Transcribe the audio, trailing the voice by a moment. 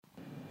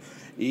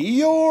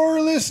You're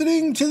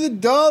listening to The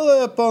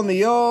Dollop on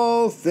the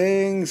All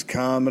Things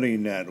Comedy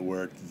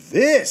Network.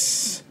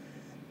 This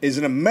is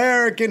an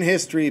American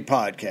history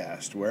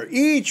podcast where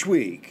each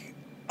week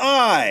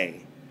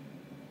I,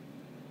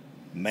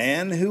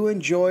 man who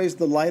enjoys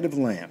the light of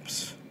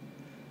lamps,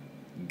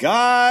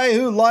 guy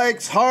who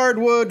likes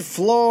hardwood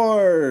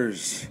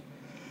floors,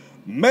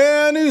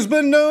 man who's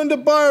been known to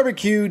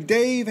barbecue,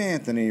 Dave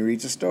Anthony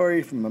reads a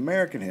story from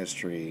American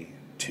history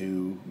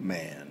to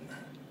man.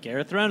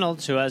 Gareth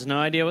Reynolds, who has no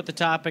idea what the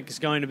topic is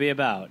going to be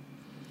about.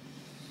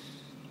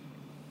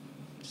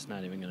 Just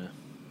not even going to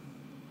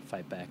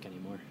fight back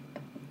anymore.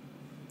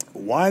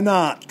 Why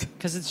not?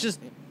 Because I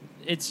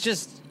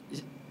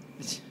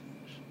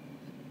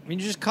mean,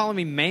 you're just calling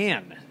me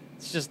man.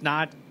 It's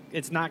not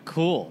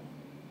cool.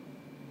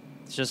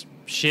 It's just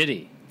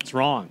shitty. It's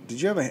wrong.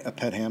 Did you have a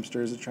pet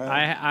hamster as a child?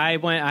 I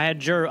had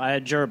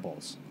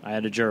gerbils. I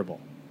had a gerbil.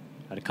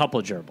 I had a couple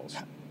of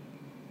gerbils.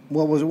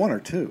 Well, was it one or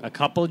two? A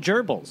couple of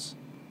gerbils.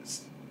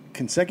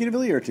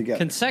 Consecutively or together?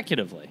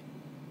 Consecutively.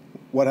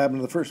 What happened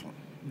to the first one?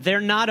 They're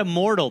not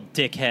immortal,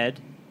 dickhead.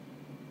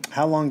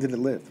 How long did it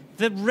live?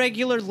 The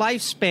regular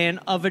lifespan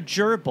of a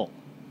gerbil.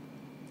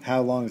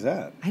 How long is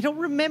that? I don't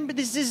remember.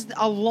 This is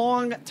a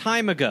long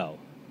time ago.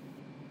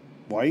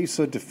 Why are you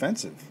so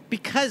defensive?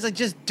 Because I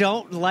just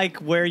don't like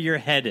where you're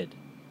headed.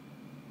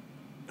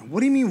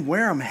 What do you mean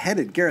where I'm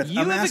headed, Gareth? You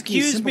I'm have asking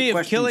you accused simple me of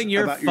questions killing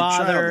your about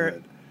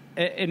father.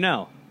 Your childhood.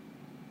 No.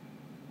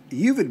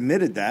 You've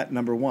admitted that,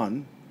 number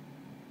one.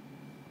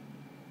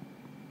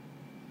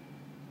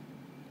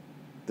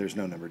 There's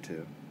no number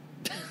two.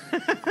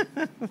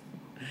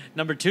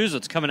 Number two is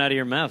what's coming out of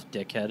your mouth,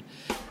 dickhead.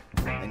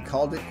 And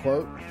called it,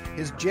 quote,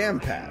 his jam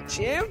pad.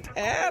 Jam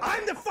pad?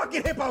 I'm the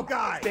fucking hippo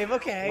guy. Dave,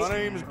 okay. My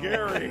name's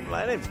Gary.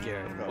 My name's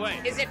Gary.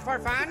 Wait. Is it for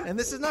fun? And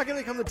this is not going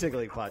to become the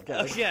Tiggly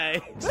podcast. Okay.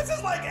 This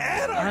is like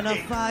anarchy. On a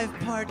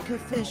 5-part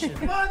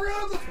coefficient. My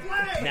room's a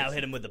flame. Now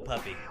hit him with the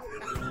puppy.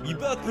 You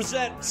both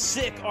present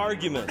sick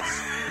arguments.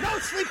 No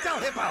sleep till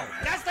hippo.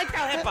 No sleep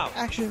till hippo.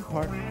 Action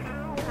part.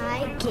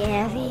 Hi,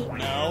 Gary.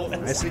 No.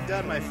 Nicely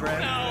done, my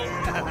friend.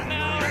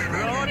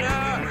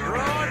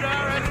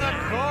 Broder in the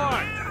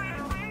court.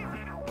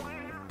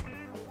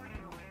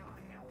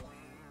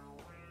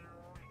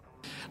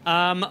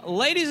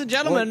 Ladies and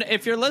gentlemen,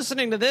 if you're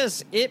listening to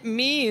this, it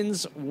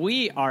means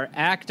we are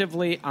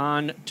actively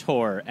on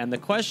tour. And the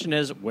question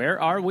is, where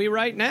are we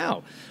right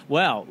now?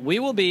 Well, we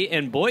will be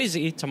in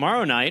Boise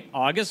tomorrow night,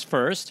 August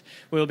 1st.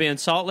 We will be in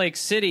Salt Lake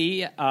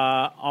City,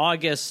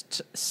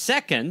 August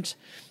 2nd.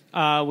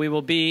 We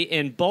will be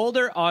in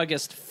Boulder,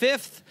 August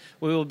 5th.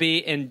 We will be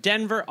in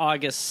Denver,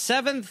 August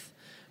 7th.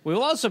 We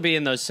will also be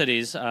in those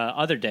cities,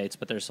 other dates,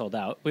 but they're sold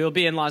out. We will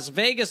be in Las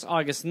Vegas,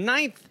 August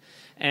 9th.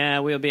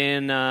 And we'll be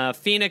in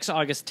Phoenix,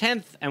 August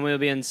 10th. And we'll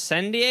be in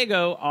San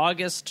Diego,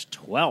 August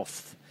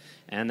 12th.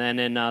 And then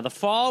in the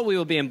fall, we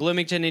will be in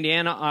Bloomington,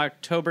 Indiana,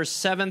 October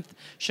 7th.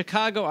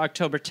 Chicago,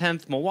 October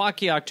 10th.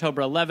 Milwaukee,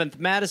 October 11th.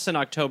 Madison,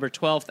 October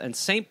 12th. And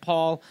St.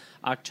 Paul,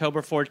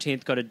 October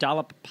 14th. Go to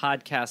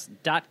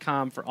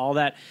dolloppodcast.com for all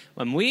that.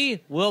 And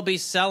we will be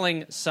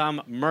selling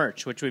some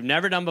merch, which we've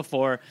never done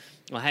before.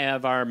 We'll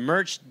have our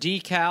merch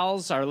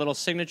decals, our little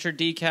signature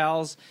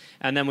decals,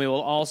 and then we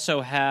will also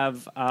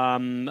have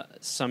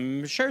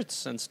some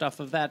shirts and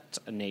stuff of that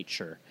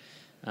nature.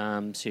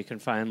 So you can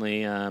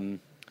finally,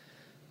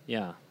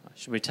 yeah.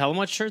 Should we tell them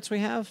what shirts we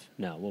have?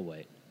 No, we'll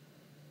wait.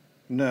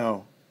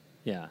 No.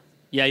 Yeah.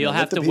 Yeah, you'll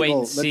have to wait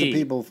and see. Let the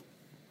people...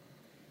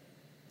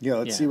 Yeah,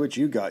 let's see what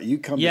you got. You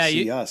come to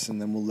see us,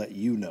 and then we'll let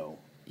you know.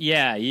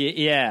 Yeah.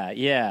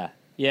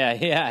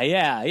 Hey,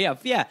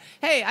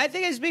 I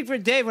think I speak for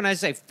Dave when I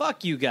say,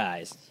 fuck you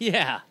guys.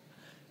 Yeah.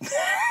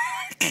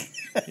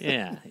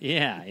 Yeah.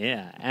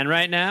 And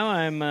right now,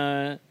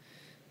 I'm,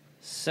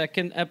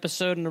 second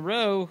episode in a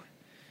row,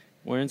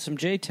 wearing some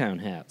J-Town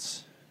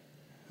hats.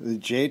 The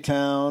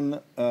J-Town,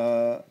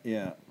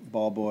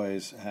 Ball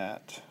Boys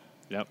hat.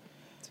 Yep,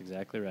 that's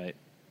exactly right.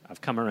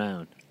 I've come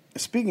around.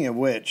 Speaking of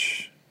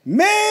which,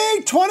 May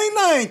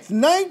 29th,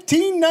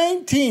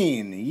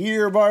 1919,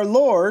 year of our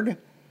Lord,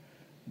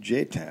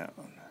 J-Town.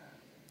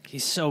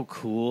 He's so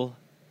cool.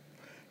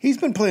 He's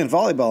been playing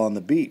volleyball on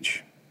the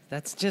beach.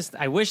 That's just,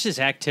 I wish his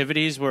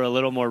activities were a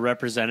little more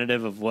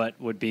representative of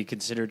what would be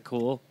considered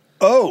cool.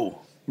 Oh,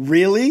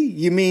 really?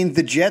 You mean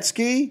the jet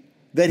ski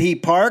that he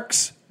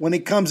parks when he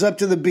comes up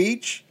to the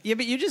beach? Yeah,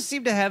 but you just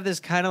seem to have this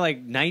kind of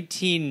like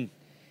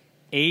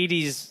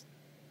 1980s,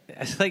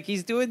 like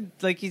he's doing,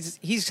 like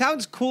he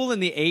sounds cool in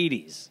the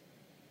 80s.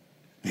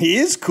 He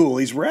is cool.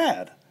 He's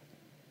rad.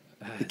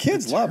 The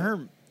kids love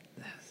him.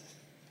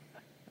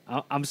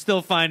 I'm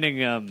still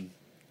finding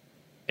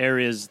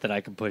areas that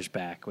I can push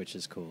back, which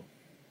is cool.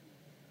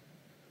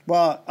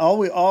 Well,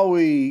 all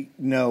we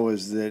know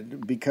is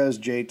that because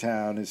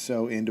J-Town is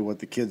so into what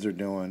the kids are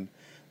doing,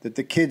 that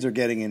the kids are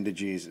getting into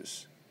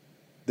Jesus.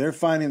 They're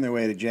finding their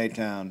way to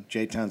J-Town.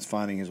 J-Town's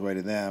finding his way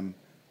to them.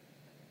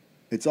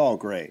 It's all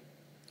great.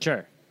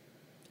 Sure.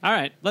 All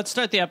right, let's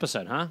start the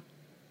episode, huh?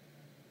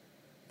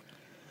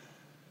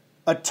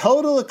 A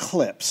total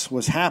eclipse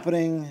was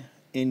happening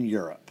in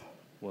Europe.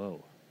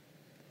 Whoa.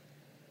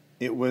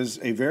 It was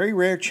a very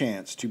rare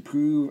chance to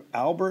prove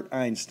Albert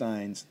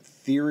Einstein's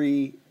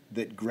theory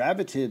that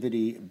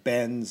gravity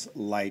bends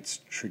light's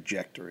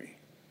trajectory.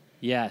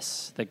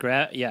 Yes.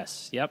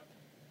 Yes. Yep.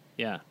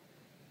 Yeah.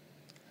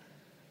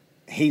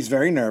 He's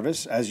very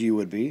nervous, as you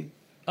would be.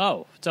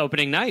 Oh, it's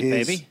opening night,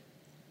 baby.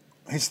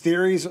 His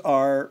theories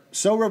are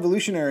so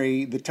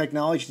revolutionary. The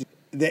technology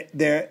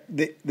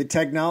the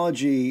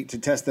technology to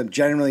test them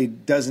generally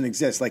doesn't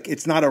exist. Like,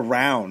 it's not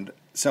around,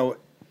 so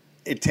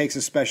it takes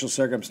a special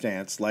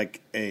circumstance,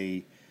 like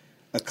a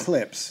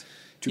eclipse,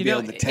 to be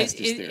able to test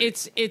his theory.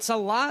 It's a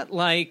lot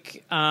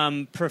like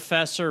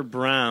Professor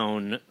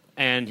Brown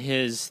and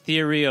his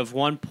theory of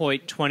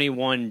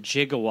 1.21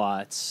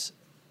 gigawatts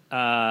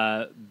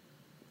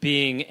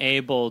being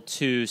able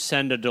to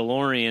send a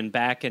DeLorean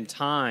back in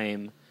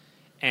time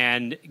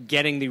and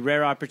getting the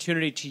rare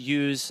opportunity to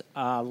use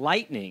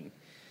lightning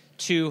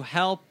to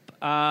help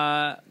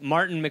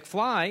Martin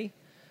McFly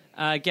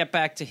get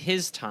back to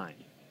his time.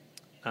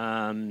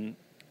 The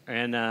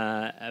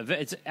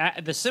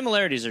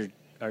similarities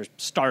are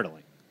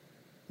startling.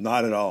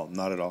 Not at all.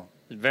 Not at all.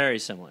 Very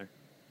similar.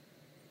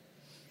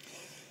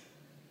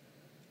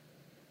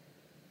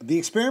 The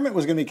experiment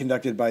was going to be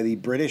conducted by the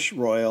British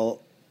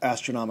Royal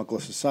Astronomical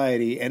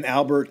Society, and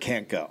Albert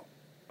can't go.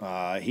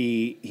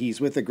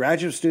 He's with a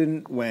graduate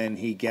student when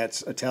he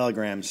gets a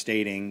telegram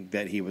stating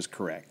that he was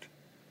correct.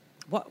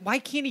 Why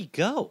can't he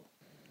go?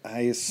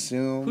 I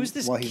assume. Who's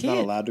this he's kid? not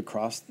allowed to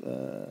cross.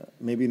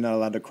 Maybe not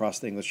allowed to cross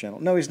the English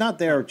Channel. No, he's not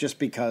there just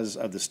because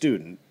of the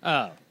student.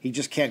 Oh, he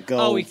just can't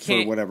go he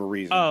can't, for whatever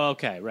reason. Oh,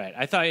 okay, right.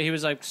 I thought he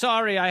was like,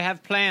 "Sorry, I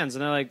have plans,"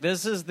 and they're like,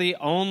 "This is the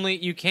only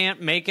you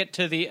can't make it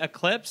to the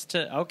eclipse."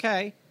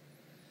 Okay,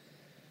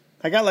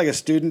 I got like a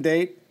student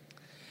date.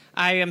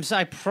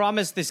 I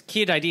promised this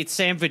kid I'd eat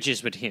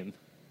sandwiches with him.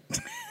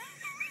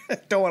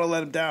 Don't want to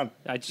let him down.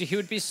 He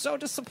would be so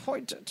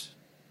disappointed.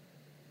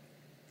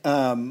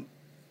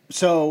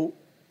 So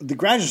the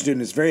graduate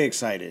student is very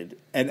excited,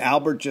 and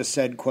Albert just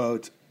said,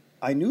 quote,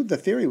 "I knew the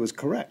theory was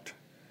correct."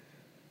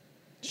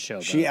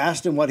 She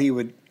asked him what he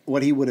would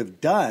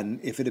have done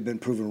if it had been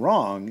proven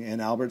wrong,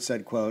 and Albert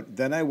said, quote,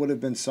 "Then I would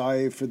have been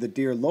sorry for the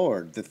dear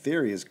Lord. The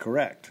theory is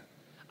correct."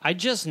 I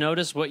just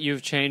noticed what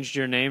you've changed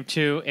your name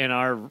to in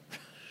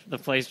the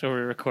place where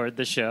we record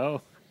the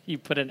show. You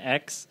put an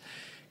X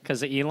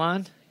because of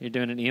Elon. You're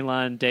doing an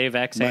Elon Dave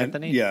X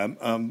Anthony. Yeah,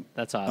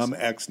 that's awesome.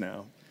 I'm X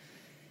now.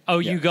 Oh,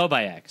 you go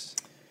by X.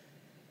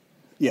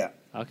 Yeah.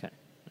 Okay.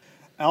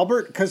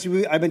 Albert, because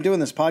I've been doing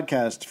this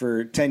podcast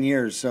for 10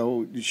 years,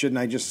 so shouldn't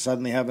I just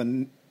suddenly have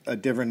a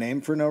different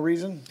name for no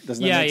reason?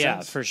 Doesn't that make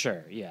sense? Yeah, for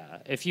sure. Yeah.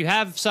 If you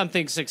have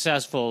something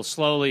successful,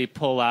 slowly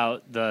pull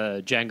out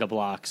the Jenga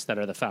blocks that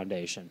are the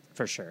foundation,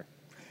 for sure.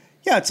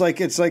 Yeah, it's like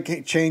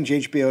change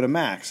HBO to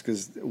Max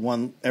because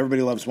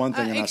everybody loves one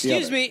thing and not the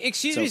other.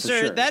 Excuse me,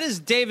 sir. Sure. That is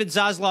David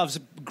Zaslav's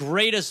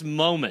greatest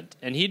moment,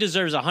 and he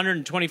deserves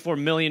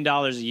 $124 million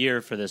a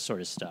year for this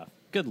sort of stuff.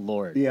 Good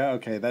Lord. Yeah,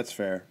 okay, that's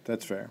fair.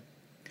 That's fair.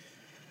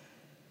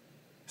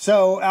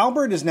 So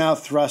Albert is now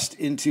thrust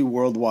into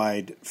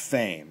worldwide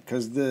fame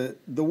because the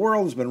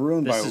world has been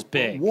ruined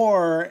by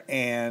war,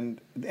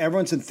 and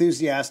everyone's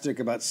enthusiastic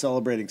about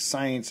celebrating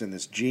science and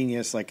this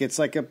genius. Like it's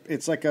like a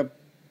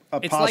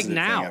positive like thing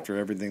now. after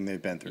everything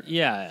they've been through.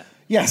 Yeah.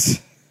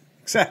 Yes,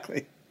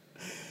 exactly.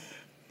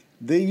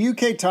 The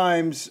UK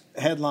Times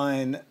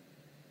headline,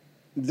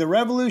 "The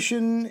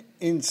Revolution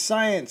in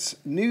Science,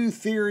 New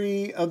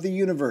Theory of the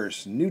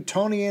Universe,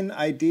 Newtonian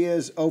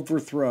Ideas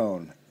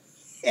Overthrown."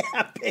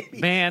 Yeah, baby.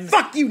 Man.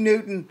 Fuck you,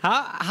 Newton.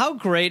 How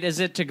great is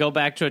it to go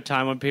back to a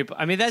time when people...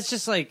 I mean, that's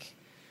just like...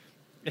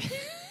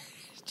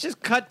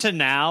 just cut to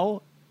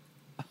now,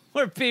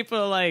 where people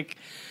are like,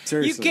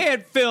 Seriously. You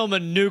can't film a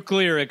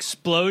nuclear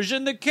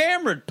explosion. The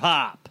camera'd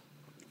pop.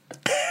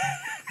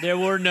 There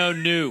were no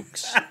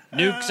nukes.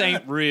 Nukes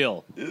ain't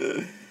real.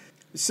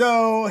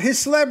 So his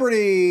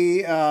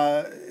celebrity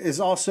is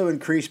also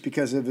increased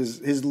because of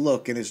his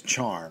look and his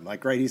charm.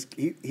 Like, right, he's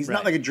Right.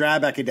 not like a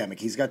drab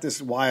academic. He's got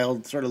this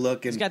wild sort of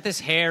look. And He's got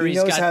this hair. he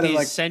He's knows how got to,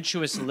 these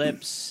sensuous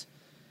lips.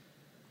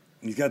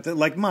 He's got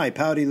like my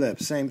pouty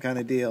lips, same kind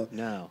of deal.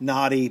 No.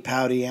 Naughty,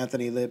 pouty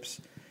Anthony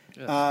lips.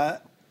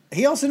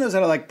 He also knows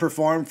how to like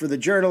perform for the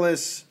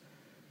journalists.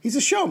 He's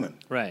a showman.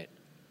 Right.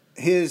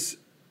 His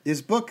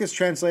book is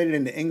translated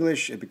into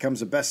English. It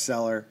becomes a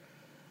bestseller.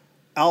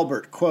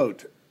 Albert,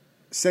 quote,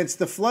 "Since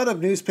the flood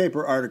of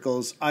newspaper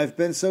articles, I've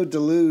been so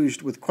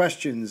deluged with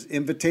questions,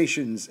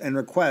 invitations, and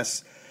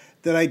requests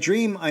that I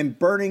dream I'm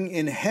burning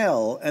in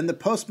hell and the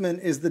postman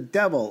is the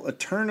devil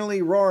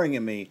eternally roaring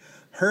at me,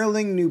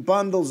 hurling new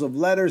bundles of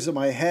letters at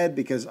my head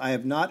because I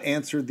have not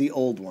answered the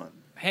old one."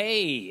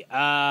 Hey,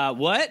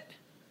 what?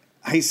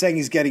 He's saying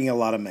he's getting a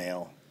lot of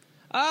mail.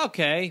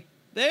 Okay.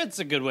 That's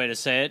a good way to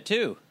say it,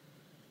 too.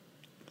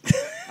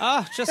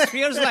 Just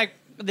feels like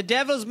the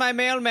devil's my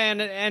mailman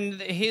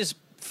and his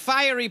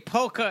fiery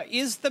poker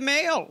is the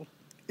mail.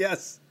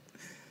 Yes.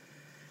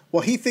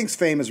 Well, he thinks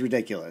fame is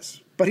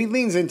ridiculous, but he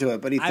leans into it,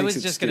 but he thinks I was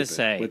it's just going to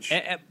stupid, say,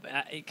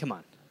 which, come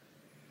on.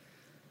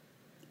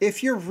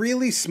 if you're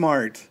really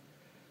smart,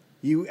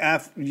 you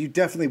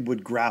definitely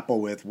would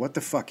grapple with what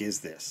the fuck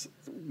is this?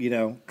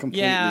 Completely.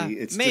 Yeah,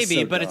 it's maybe, just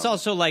so but it's dumb.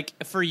 also like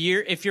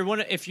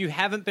if you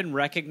haven't been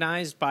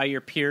recognized by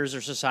your peers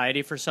or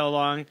society for so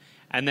long,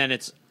 and then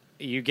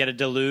you get a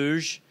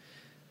deluge,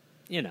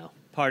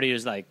 part of you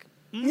is like,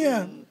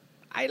 Yeah.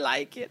 I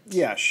like it.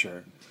 Yeah,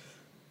 sure.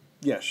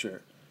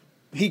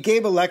 He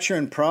gave a lecture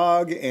in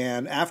Prague,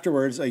 and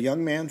afterwards a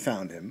young man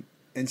found him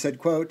and said,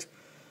 quote,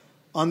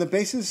 on the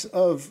basis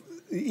of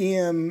E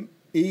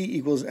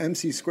equals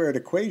mc squared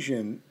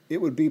equation,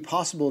 it would be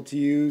possible to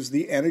use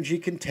the energy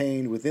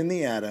contained within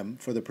the atom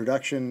for the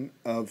production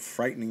of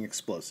frightening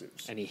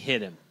explosives. And he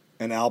hit him.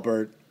 And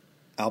Albert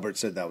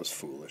said that was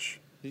foolish.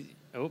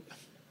 Oh.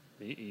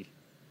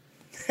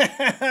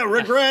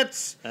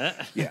 Regrets.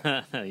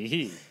 Yeah.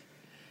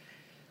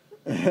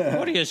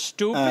 What are you,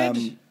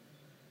 stupid?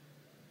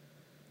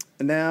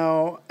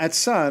 Now, at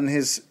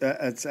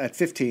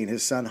 15,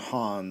 his son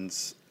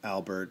Hans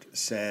Albert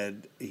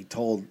said he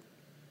tells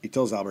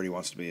Albert he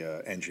wants to be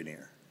an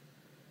engineer.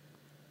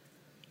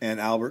 And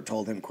Albert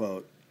told him,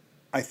 quote,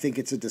 I think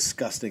it's a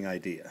disgusting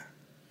idea.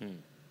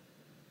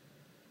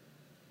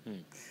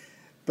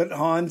 But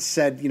Hans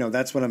said,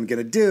 that's what I'm going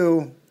to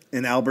do.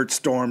 And Albert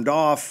stormed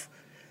off,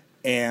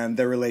 and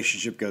their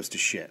relationship goes to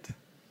shit.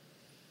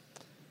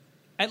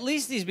 At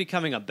least he's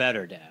becoming a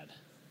better dad.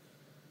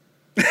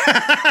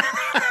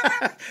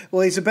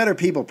 Well, he's a better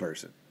people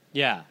person.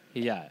 Yeah.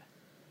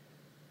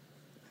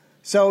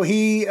 So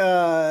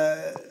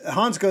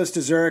Hans goes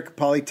to Zurich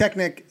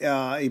Polytechnic.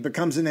 He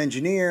becomes an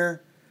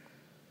engineer.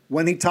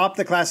 When he topped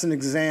the class in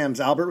exams,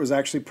 Albert was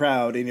actually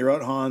proud, and he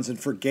wrote Hans and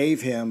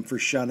forgave him for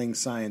shunning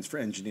science for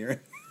engineering.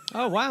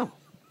 Oh, wow.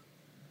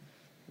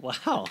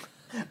 Wow.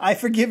 I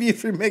forgive you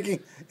for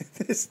making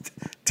this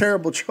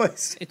terrible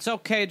choice. It's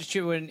okay that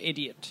you were an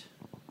idiot.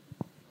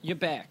 You're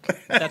back.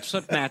 That's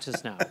what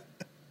matters now.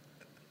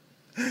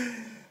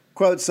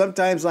 Quote,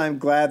 sometimes I'm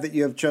glad that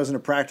you have chosen a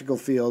practical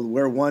field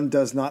where one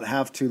does not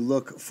have to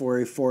look for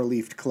a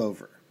four-leafed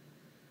clover.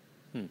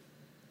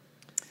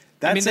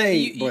 That's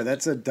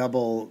that's a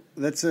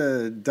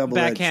double-edged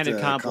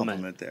backhanded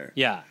compliment there.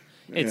 Yeah.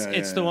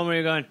 It's the one where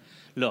you're going,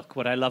 look,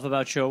 what I love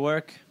about your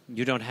work,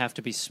 you don't have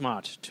to be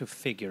smart to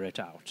figure it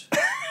out.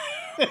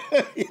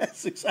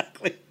 Yes,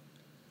 exactly.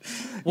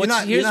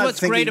 Here's what's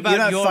great about your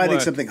work. You're not finding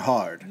something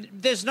hard.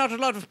 There's not a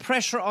lot of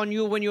pressure on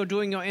you when you're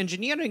doing your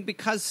engineering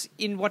because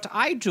in what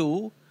I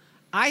do,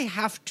 I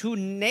have to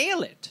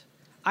nail it.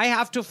 I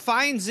have to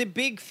find the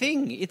big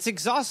thing. It's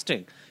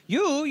exhausting.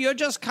 You're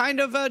just kind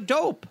of a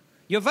dope.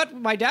 You're what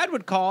my dad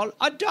would call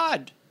a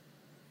dud.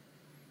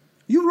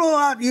 You roll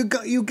out,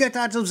 you get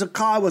out of the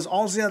car with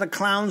all the other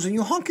clowns and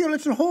you honk your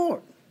little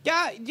horn.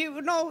 Yeah,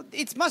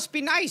 it must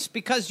be nice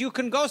because you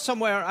can go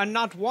somewhere and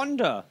not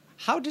wonder,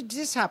 how did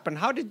this happen?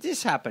 How did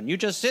this happen? You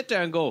just sit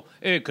there and go,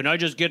 hey, can I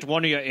just get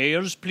one of your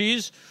airs,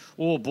 please?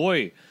 Oh,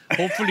 boy.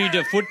 Hopefully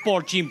the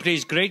football team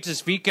plays great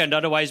this weekend,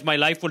 otherwise my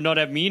life will not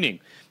have meaning.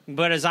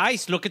 Whereas I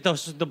look at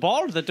the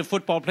ball that the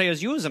football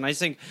players use and I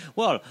think,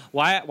 well,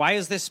 why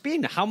is this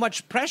spin? How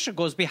much pressure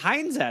goes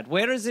behind that?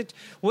 Where is it?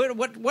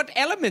 What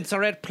elements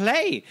are at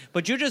play?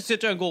 But you just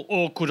sit there and go,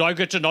 oh, could I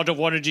get another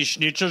one of these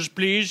schnitzels,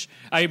 please?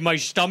 My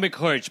stomach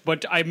hurts,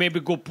 but I maybe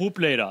go poop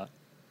later.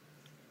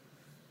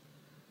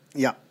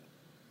 Yeah.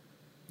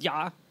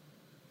 Yeah.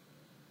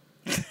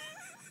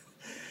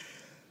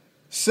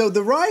 So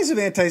the rise of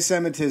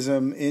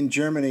anti-Semitism in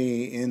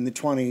Germany in the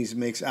 1920s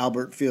makes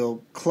Albert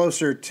feel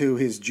closer to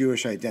his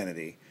Jewish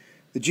identity.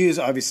 The Jews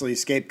obviously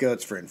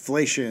scapegoats for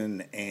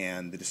inflation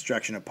and the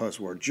destruction of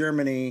post-war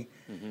Germany,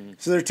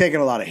 so they're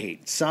taking a lot of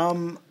hate.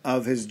 Some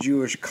of his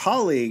Jewish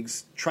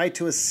colleagues try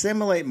to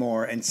assimilate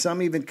more, and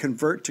some even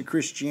convert to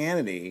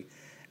Christianity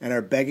and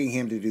are begging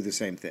him to do the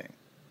same thing.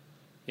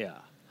 Yeah.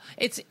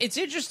 It's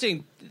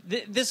interesting.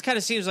 This kind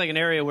of seems like an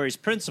area where he's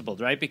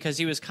principled, right? Because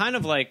he was kind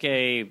of like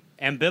a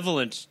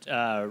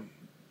ambivalent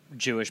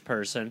Jewish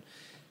person.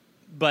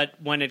 But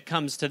when it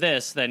comes to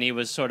this, then he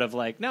was sort of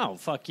like, no,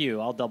 fuck you.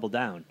 I'll double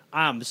down.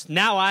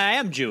 Now I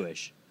am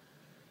Jewish.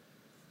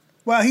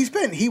 Well,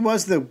 he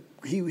was the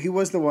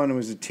one who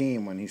was a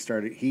team when he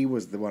started. He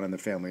was the one in the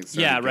family that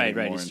started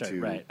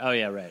right. Oh,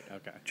 yeah, right.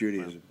 Okay.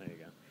 Judaism. Well, there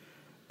you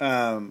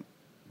go.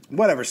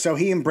 Whatever. So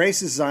he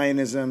embraces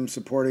Zionism,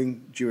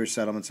 supporting Jewish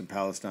settlements in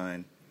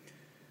Palestine.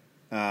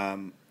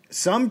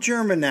 Some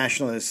German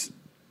nationalists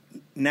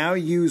now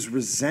use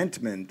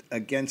resentment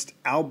against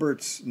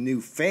Albert's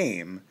new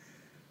fame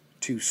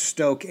to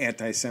stoke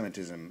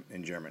anti-Semitism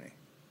in Germany.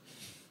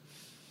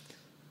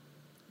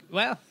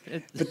 Well,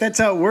 but that's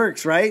how it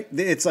works, right?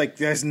 It's like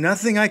there's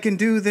nothing I can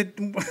do that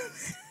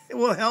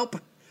will help.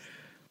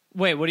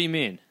 Wait, what do you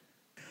mean?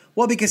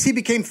 Well, because he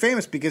became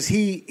famous because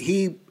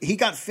he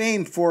got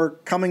fame for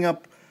coming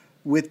up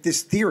with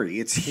this theory.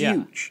 It's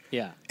huge.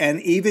 Yeah.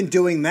 And even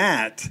doing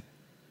that,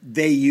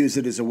 they use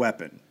it as a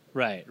weapon.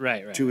 Right.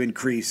 To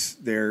increase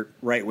their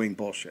right-wing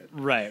bullshit.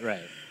 Right.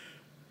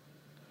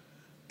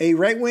 A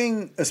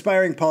right-wing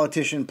aspiring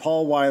politician,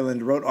 Paul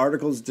Weiland, wrote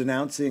articles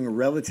denouncing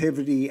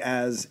relativity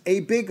as a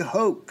big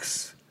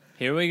hoax.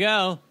 Here we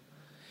go.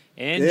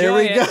 Enjoy There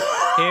we it. go.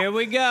 Here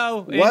we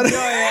go. What? Enjoy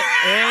it.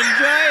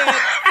 Enjoy it.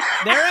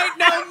 There ain't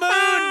no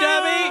moon,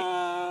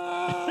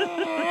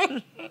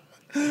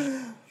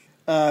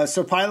 dummy.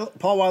 So Paul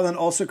Weiland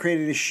also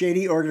created a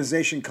shady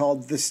organization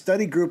called the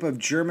Study Group of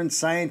German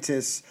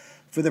Scientists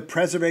for the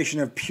Preservation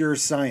of Pure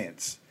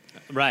Science.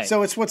 Right.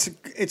 So it's what's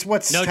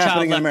No Child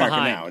happening in Left America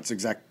Behind. now. It's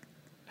it's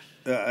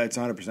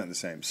 100% the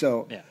same.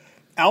 So Yeah.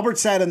 Albert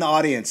sat in the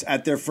audience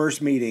at their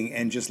first meeting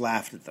and just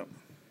laughed at them.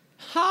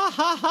 Ha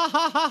ha ha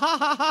ha ha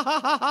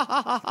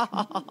ha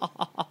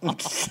ha.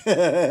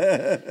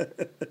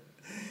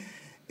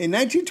 In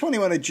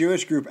 1921, a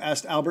Jewish group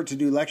asked Albert to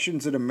do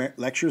lectures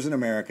in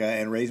America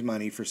and raise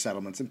money for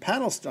settlements in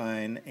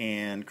Palestine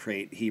and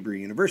create Hebrew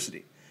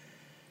University.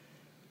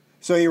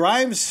 So he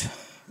arrives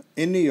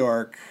in New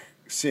York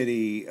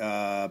City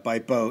by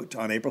boat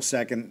on April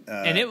 2nd.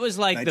 And it was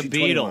like the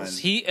 1921.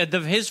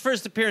 Beatles. His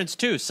first appearance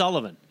too,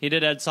 Sullivan. He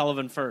did Ed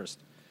Sullivan first.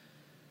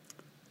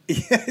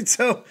 Yeah,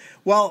 so,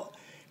 well,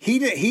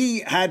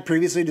 he had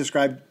previously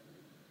described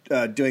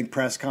doing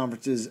press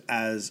conferences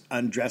as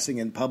undressing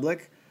in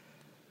public.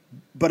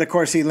 But, of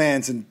course, he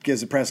lands and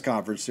gives a press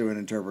conference to an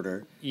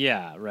interpreter.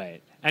 Yeah,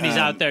 right. And he's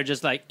out there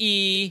just like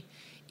E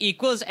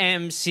equals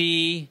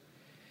MC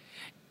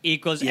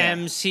equals Yeah.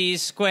 MC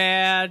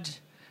squared,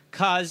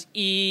 cause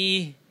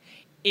E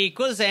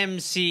equals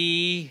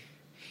MC,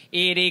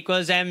 it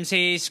equals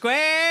MC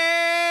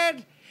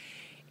squared,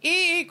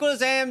 E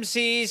equals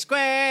MC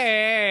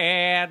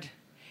squared,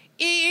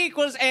 E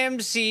equals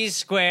MC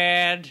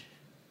squared.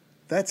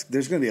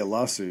 There's going to be a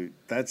lawsuit.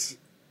 That's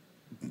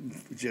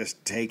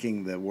just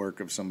taking the work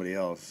of somebody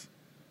else.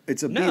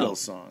 It's a No. Beatles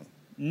song.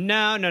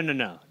 No.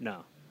 No,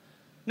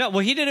 well,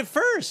 he did it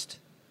first.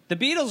 The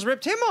Beatles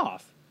ripped him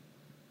off.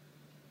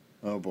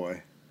 Oh,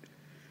 boy.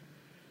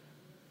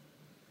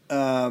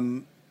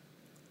 So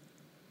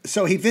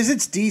he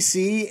visits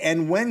D.C.,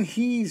 and when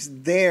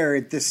he's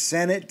there, the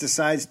Senate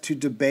decides to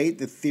debate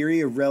the theory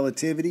of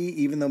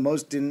relativity, even though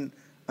most didn't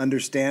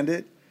understand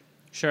it.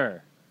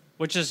 Sure.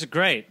 Which is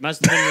great.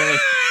 Must have been really...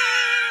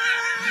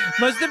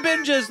 Must have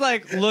been just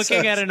like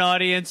looking at an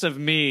audience of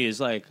me's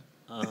like,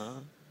 huh.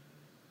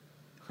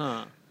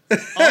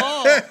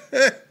 Oh,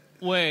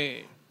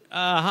 wait.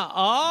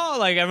 Oh,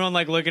 like everyone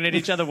like looking at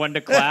each other, when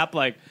to clap.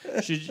 Like,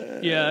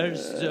 yeah.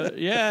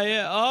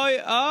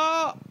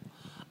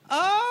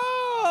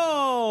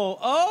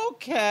 Oh,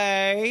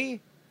 okay.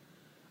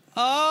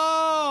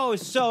 Oh,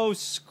 so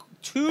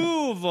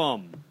two of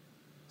them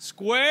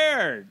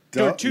squared.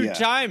 Or two Yeah.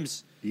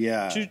 times.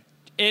 Yeah.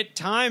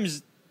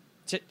 Times.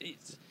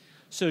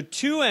 So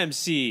two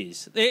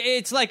MCs.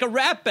 It's like a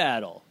rap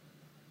battle.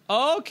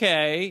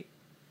 Okay.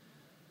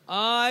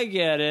 I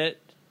get it.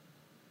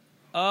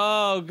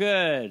 Oh,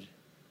 good.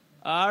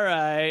 All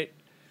right.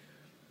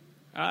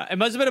 It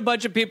must have been a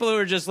bunch of people who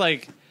were just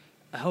like,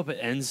 I hope it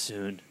ends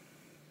soon.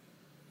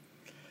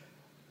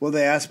 Well,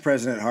 they asked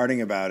President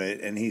Harding about it,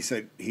 and he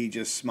said he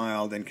just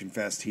smiled and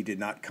confessed he did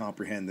not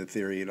comprehend the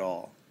theory at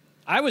all.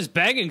 I was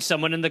banging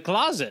someone in the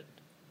closet.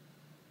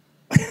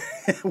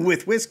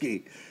 With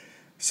whiskey.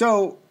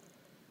 So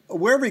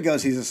wherever he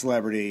goes, he's a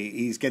celebrity.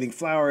 He's getting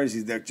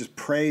flowers. There's just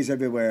praise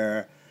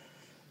everywhere.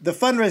 The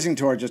fundraising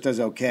tour just does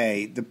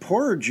okay. The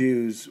poorer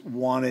Jews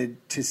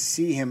wanted to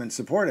see him and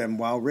support him,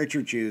 while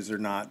richer Jews are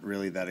not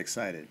really that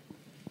excited.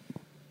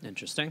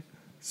 Interesting.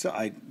 So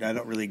I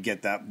don't really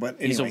get that. But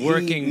anyway, He's a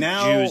working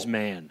Jews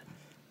man.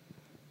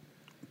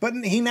 But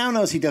he now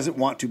knows he doesn't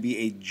want to be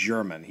a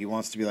German. He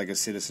wants to be like a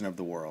citizen of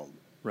the world.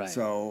 Right.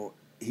 So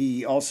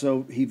he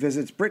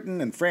visits Britain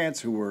and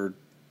France, who were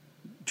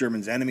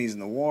Germany's enemies in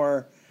the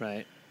war.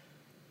 Right.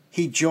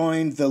 He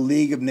joined the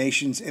League of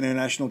Nations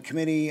International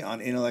Committee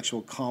on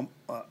Intellectual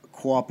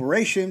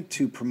Cooperation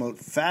to promote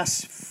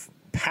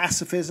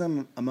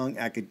pacifism among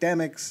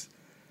academics.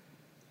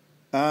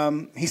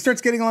 He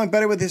starts getting along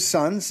better with his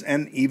sons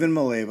and even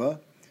Mileva.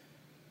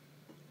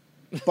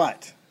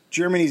 But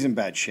Germany's in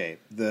bad shape.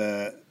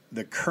 The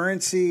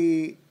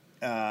currency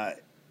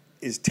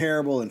is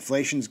terrible.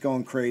 Inflation's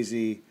going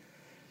crazy.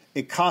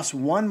 It costs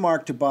 1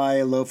 mark to buy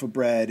a loaf of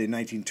bread in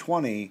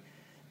 1920,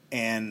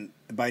 and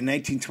by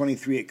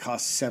 1923 it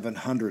costs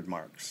 700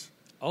 marks.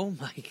 Oh,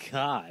 my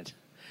God.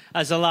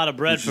 That's a lot of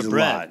bread Which for is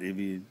bread. a lot. If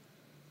you,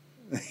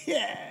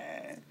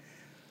 yeah.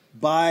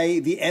 By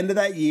the end of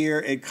that year,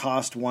 it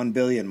cost 1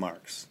 billion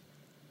marks.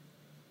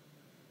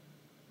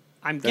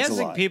 I'm That's a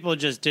guessing lot. people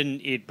just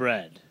didn't eat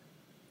bread.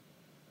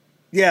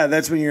 Yeah,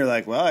 that's when you're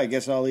like, well, I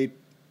guess I'll eat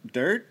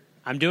dirt.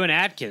 I'm doing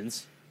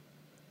Atkins.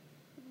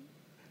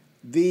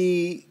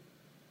 The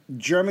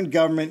German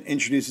government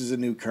introduces a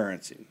new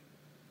currency.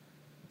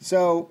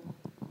 So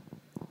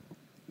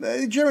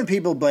the German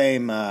people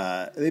blame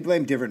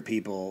different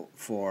people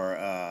for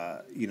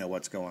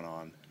what's going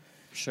on.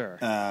 Sure.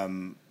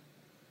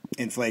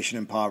 Inflation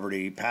and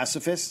poverty.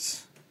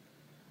 Pacifists,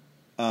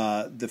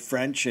 the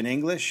French and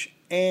English,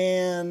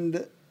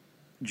 and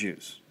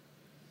Jews.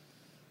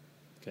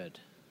 Good.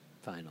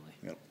 Finally.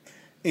 Yep.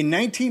 In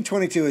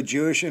 1922, a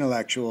Jewish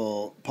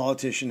intellectual,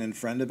 politician, and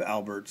friend of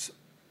Albert's,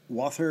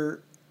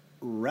 Walter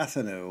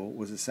Rathenow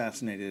was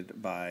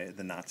assassinated by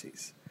the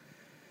Nazis.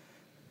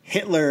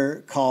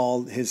 Hitler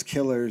called his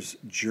killers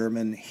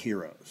German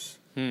heroes.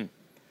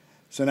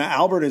 So now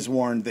Albert is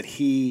warned that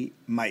he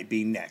might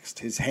be next.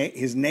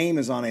 His name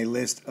is on a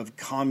list of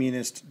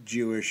communist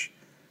Jewish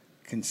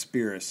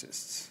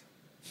conspiracists.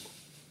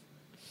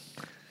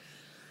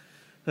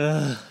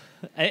 To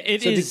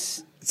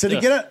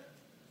get a...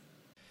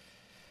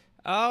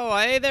 Oh,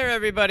 hey there,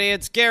 everybody.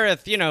 It's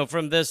Gareth,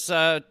 from this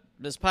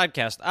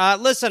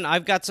podcast. Listen,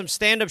 I've got some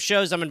stand-up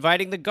shows I'm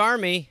inviting the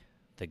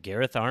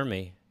Gareth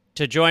Army,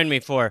 to join me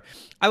for.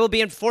 I will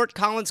be in Fort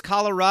Collins,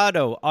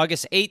 Colorado,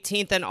 August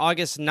 18th and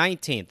August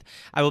 19th.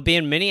 I will be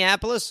in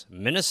Minneapolis,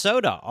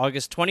 Minnesota,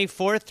 August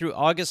 24th through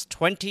August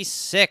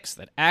 26th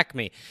at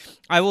Acme.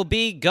 I will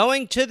be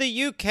going to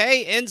the UK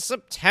in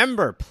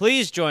September.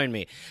 Please join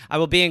me. I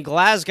will be in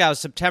Glasgow,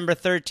 September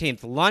 13th,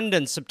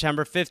 London,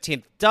 September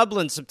 15th,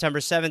 Dublin, September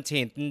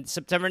 17th, and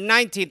September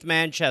 19th,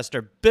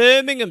 Manchester,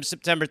 Birmingham,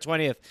 September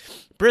 20th,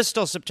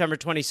 Bristol, September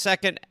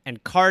 22nd,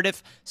 and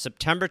Cardiff,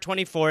 September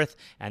 24th.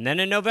 And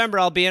then in November,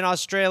 I'll be in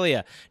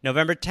Australia.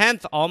 November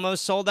 10th,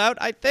 almost sold out,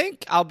 I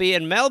think. I'll be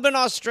in Melbourne,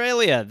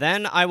 Australia.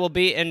 Then I will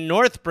be in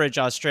Northbridge,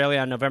 Australia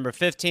on November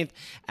 15th.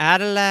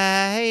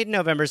 Adelaide,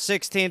 November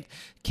 16th.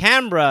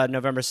 Canberra,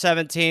 November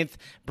 17th.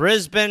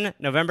 Brisbane,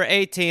 November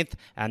 18th.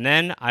 And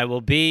then I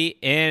will be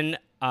in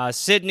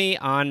Sydney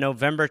on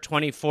November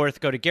 24th.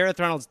 Go to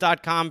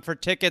GarethReynolds.com for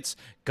tickets.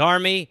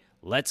 Garmy,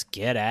 let's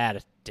get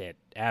at it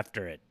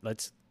after it.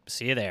 Let's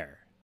see you there.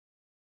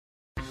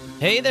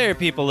 Hey there,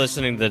 people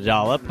listening to The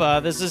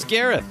Dollop. This is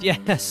Gareth.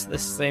 Yes,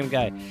 this same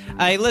guy.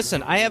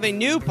 Listen, I have a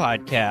new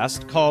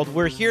podcast called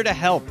We're Here to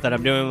Help that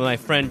I'm doing with my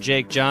friend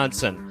Jake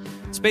Johnson.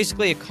 It's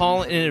basically a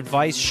call and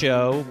advice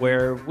show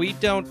where we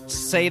don't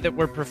say that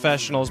we're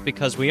professionals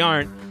because we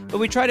aren't, but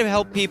we try to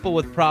help people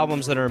with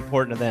problems that are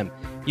important to them.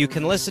 You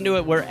can listen to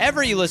it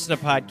wherever you listen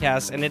to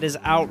podcasts, and it is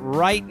out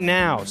right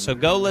now. So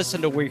go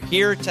listen to We're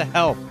Here to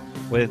Help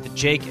with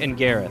Jake and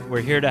Gareth.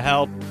 We're Here to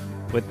Help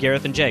with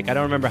Gareth and Jake. I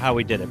don't remember how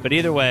we did it, but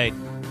either way,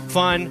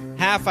 fun,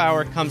 half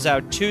hour, comes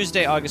out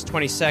Tuesday, August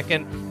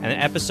 22nd, and the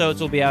episodes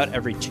will be out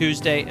every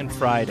Tuesday and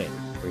Friday.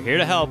 We're here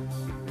to help.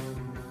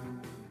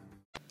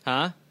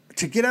 Huh?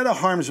 To get out of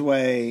harm's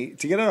way,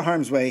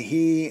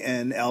 he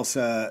and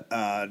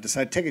Elsa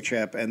decide to take a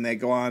trip, and they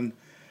go on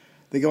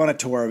a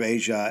tour of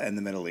Asia and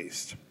the Middle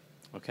East.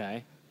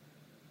 Okay.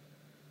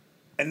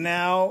 And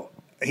now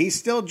he's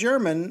still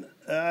German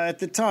at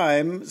the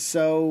time,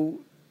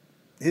 so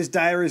his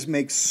diaries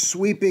make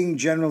sweeping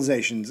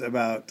generalizations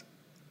about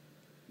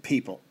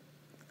people.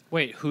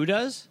 Wait, who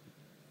does?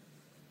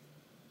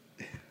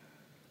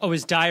 Oh,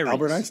 his diaries.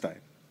 Albert Einstein.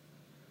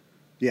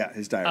 Yeah,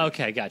 his diary.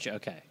 Okay, gotcha.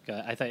 Okay.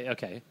 I thought,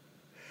 okay.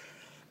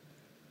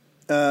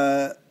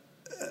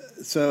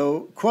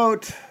 So,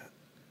 quote,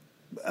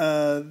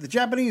 the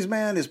Japanese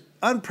man is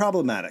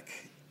unproblematic,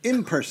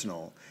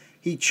 impersonal.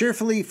 He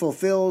cheerfully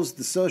fulfills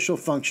the social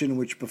function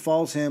which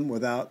befalls him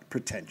without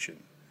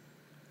pretension.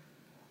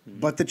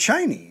 But the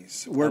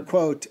Chinese were,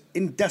 quote,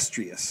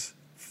 industrious,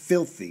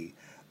 filthy,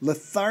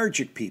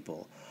 lethargic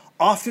people,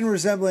 often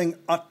resembling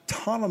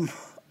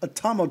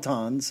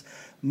automatons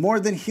more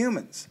than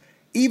humans.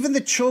 Even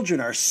the children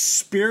are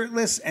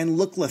spiritless and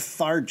look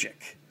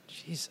lethargic.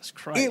 Jesus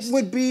Christ. It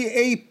would be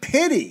a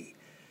pity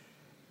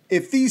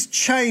if these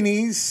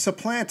Chinese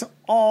supplant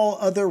all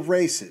other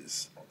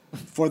races.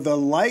 For the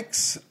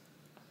likes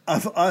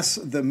of us,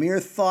 the mere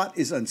thought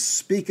is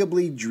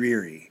unspeakably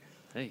dreary.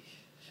 Hey.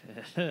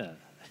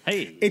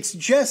 Hey.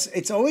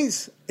 It's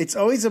always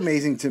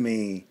amazing to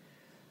me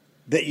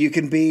that you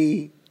can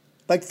be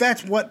like,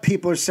 that's what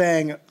people are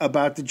saying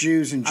about the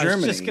Jews in Germany. I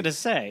was just going to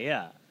say,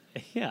 yeah.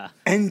 Yeah.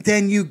 And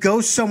then you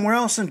go somewhere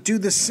else and do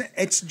the same.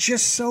 It's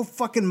just so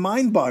fucking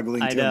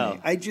mind-boggling to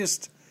me. I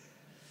just...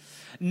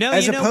 No,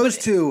 as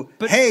opposed to,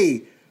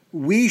 hey,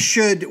 we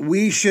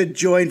should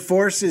join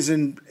forces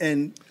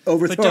and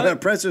overthrow the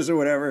oppressors or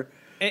whatever.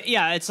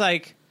 Yeah, it's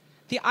like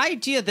the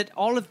idea that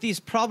all of these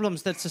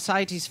problems that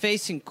society's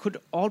facing could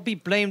all be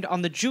blamed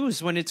on the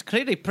Jews when it's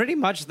clearly pretty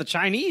much the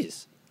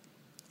Chinese.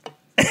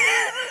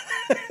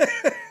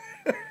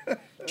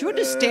 Do you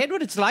understand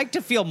what it's like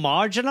to feel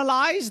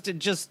marginalized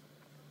and just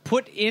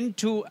put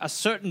into a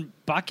certain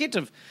bucket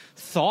of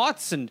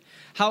thoughts, and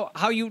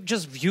how you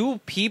just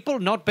view people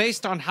not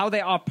based on how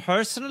they are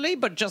personally,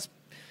 but just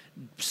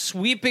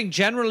sweeping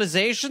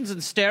generalizations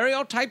and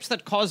stereotypes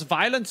that cause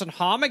violence and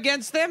harm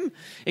against them?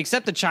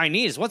 Except the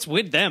Chinese. What's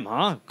with them,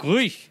 huh?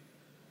 Gui.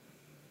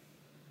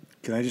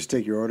 Can I just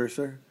take your order,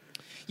 sir?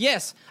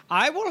 Yes,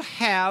 I will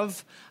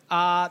have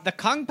the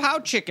Kung Pao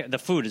chicken. The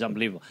food is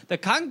unbelievable. The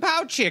Kung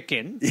Pao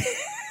chicken.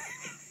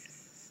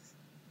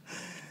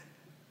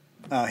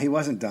 He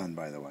wasn't done,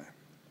 by the way.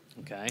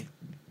 Okay.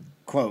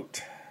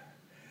 Quote,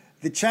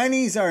 the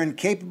Chinese are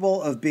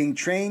incapable of being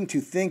trained to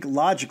think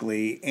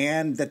logically,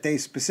 and that they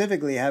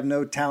specifically have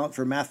no talent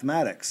for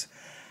mathematics.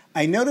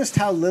 I noticed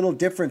how little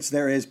difference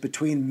there is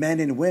between men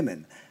and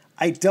women.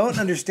 I don't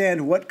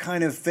understand what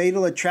kind of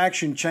fatal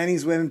attraction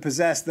Chinese women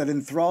possess that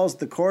enthralls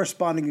the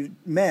corresponding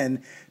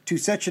men to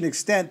such an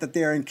extent that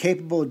they are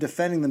incapable of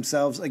defending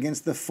themselves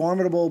against the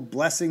formidable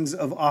blessings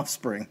of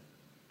offspring.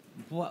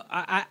 Well,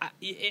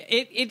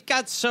 it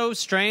got so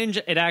strange,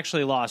 it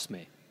actually lost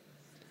me.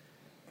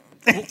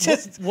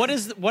 What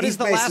is the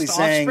last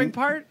offspring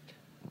part?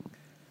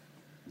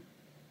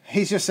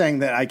 He's just saying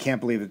that I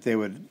can't believe that they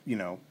would,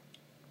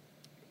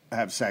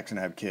 have sex and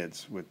have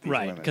kids with these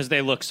women. Right, because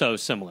they look so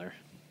similar.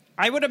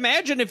 I would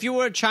imagine if you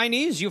were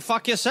Chinese, you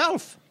fuck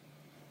yourself.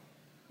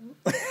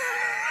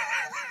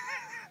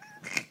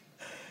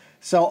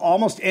 So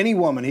almost any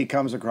woman he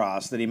comes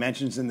across that he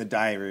mentions in the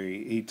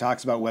diary, he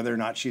talks about whether or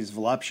not she's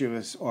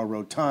voluptuous or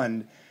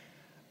rotund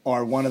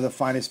or one of the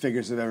finest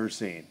figures I've ever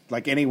seen.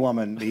 Like any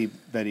woman,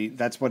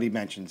 that's what he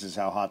mentions is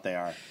how hot they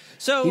are.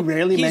 So he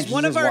rarely he's mentions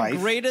one of his our wife.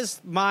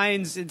 greatest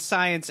minds in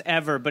science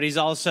ever, but he's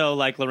also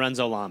like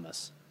Lorenzo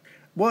Lamas.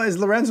 Well, is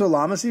Lorenzo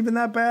Lamas even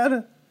that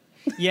bad?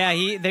 Yeah,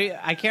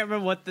 I can't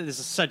remember this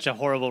is such a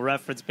horrible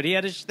reference, but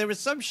there was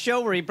some show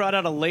where he brought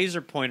out a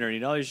laser pointer and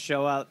he'd always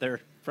show out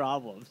their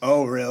problems.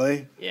 Oh,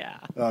 really? Yeah.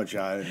 Oh,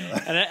 John, I didn't know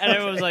that. And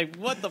everyone was like,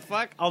 what the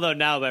fuck? Although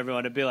now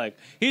everyone would be like,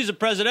 he's a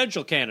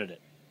presidential candidate.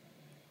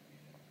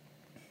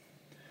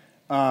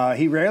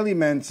 He rarely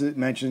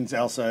mentions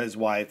Elsa, his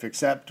wife,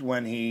 except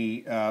when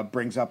he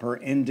brings up her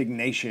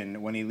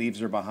indignation when he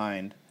leaves her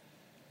behind.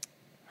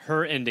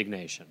 Her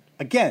indignation.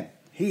 Again,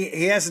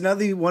 he has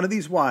another one of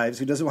these wives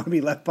who doesn't want to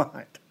be left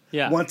behind.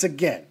 Yeah. Once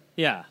again.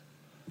 Yeah.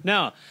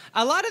 No,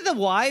 a lot of the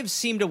wives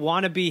seem to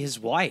want to be his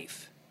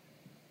wife.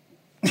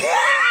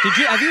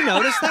 Have you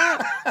noticed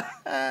that?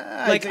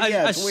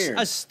 It's weird.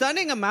 A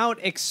stunning amount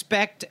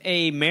expect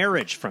a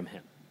marriage from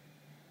him.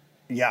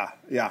 Yeah.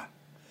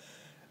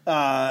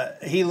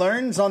 He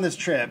learns on this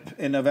trip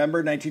in November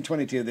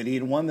 1922 that he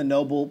had won the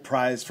Nobel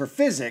Prize for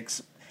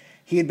Physics.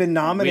 He had been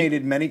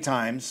nominated many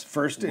times,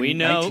 first in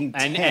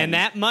 1910. And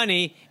that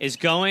money is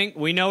going,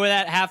 we know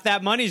where half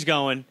that money's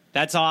going.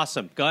 That's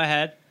awesome. Go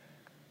ahead.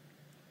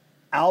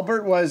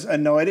 Albert was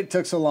annoyed it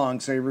took so long,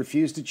 so he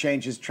refused to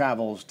change his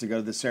travels to go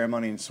to the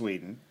ceremony in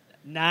Sweden.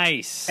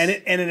 Nice. And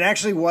it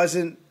actually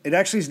wasn't. It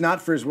actually is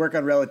not for his work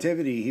on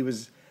relativity. He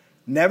was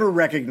never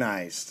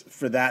recognized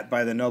for that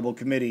by the Nobel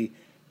Committee.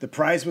 The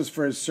prize was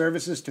for his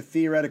services to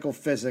theoretical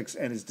physics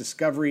and his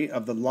discovery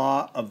of the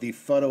law of the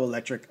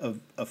photoelectric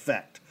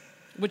effect.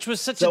 Which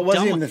was such so a it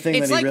wasn't dumb. even the thing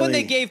it's that like he when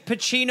really... they gave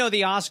Pacino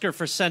the Oscar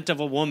for Scent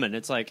of a Woman.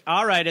 It's like,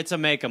 all right, it's a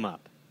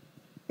make-em-up.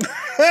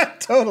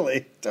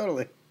 Totally.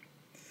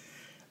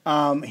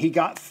 He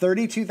got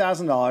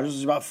 $32,000, which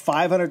is about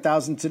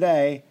 $500,000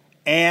 today,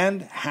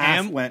 and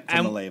half went to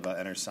Mileva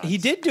and her sons. He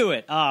did do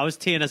it. Oh, I was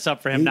teeing us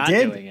up for him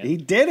doing it. He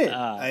did it.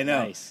 I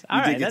know. Nice.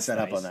 He did get set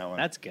up on that one.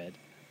 That's good.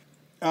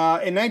 In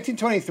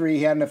 1923,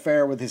 he had an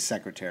affair with his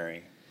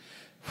secretary.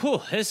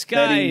 Whew, this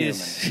guy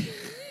is...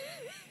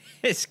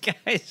 This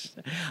guy's...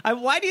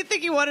 Why do you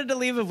think he wanted to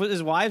leave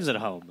his wives at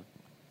home?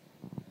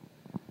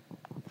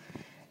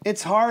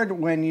 It's hard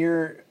when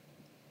you're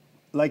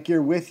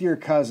with your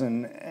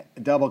cousin,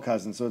 double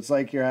cousin. So it's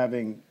like you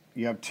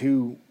have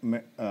two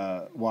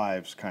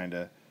wives, kind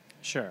of.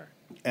 Sure.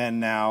 And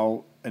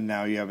now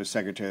you have a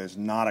secretary that's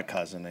not a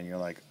cousin, and you're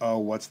like, oh,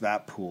 what's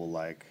that pool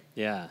like?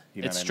 Yeah,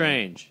 you know it's what I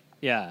strange. mean?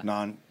 Yeah,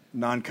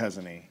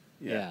 non-cousiny.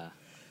 Yeah.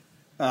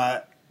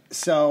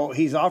 So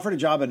he's offered a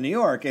job in New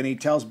York, and he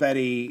tells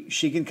Betty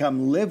she can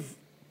come live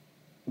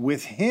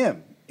with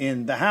him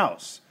in the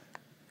house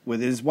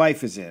with his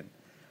wife is in.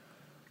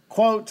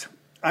 Quote,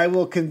 I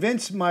will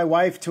convince my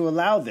wife to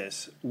allow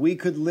this. We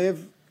could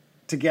live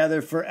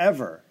together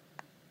forever.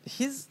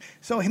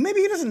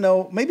 Maybe he doesn't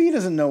know. Maybe he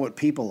doesn't know what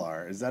people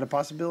are. Is that a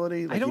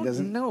possibility? I don't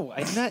know.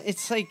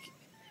 It's like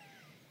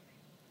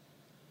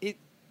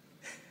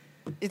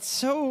it's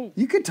so.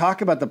 You could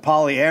talk about the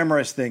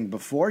polyamorous thing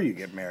before you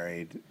get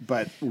married,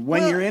 but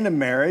when you're in a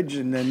marriage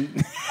and then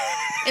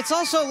it's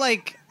also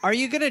like, are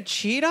you gonna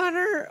cheat on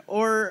her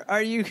or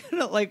are you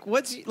gonna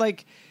what's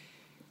like?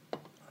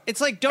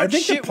 It's like don't. I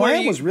think the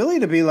plan was really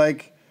to be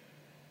like.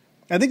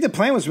 I think the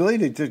plan was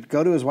really to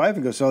go to his wife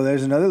and go, so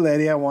there's another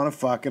lady I want to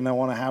fuck and I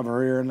want to have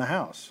her here in the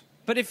house.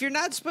 But if you're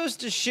not supposed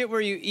to shit where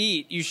you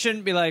eat, you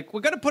shouldn't be like,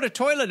 we're going to put a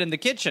toilet in the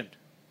kitchen.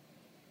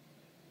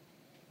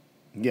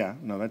 Yeah,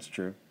 no, that's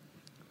true.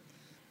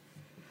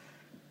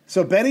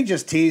 So Betty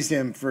just teased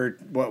him for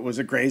what was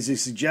a crazy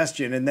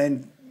suggestion, and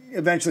then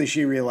eventually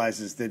she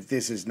realizes that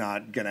this is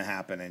not going to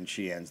happen, and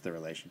she ends the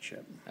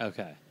relationship.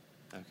 Okay.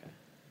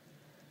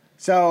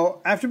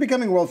 So after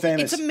becoming world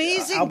famous, it's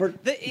amazing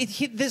Albert,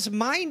 this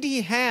mind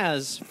he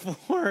has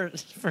for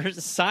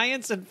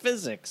science and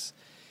physics,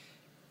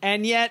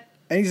 and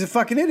he's a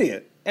fucking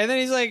idiot. And then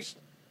he's like,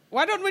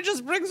 "Why don't we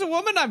just bring the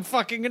woman I'm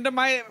fucking into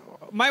my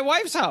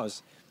wife's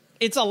house?"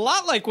 It's a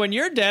lot like when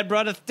your dad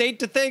brought a date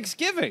to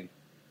Thanksgiving.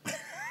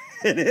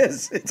 It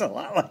is. It's a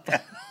lot like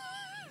that.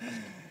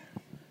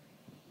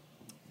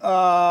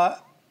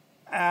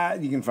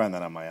 You can find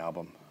that on my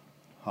album,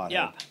 Hot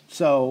Yeah. Head.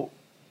 So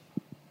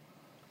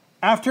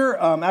After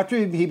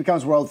he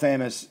becomes world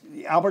famous,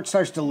 Albert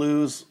starts to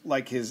lose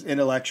like his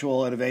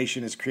intellectual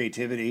innovation, his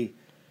creativity.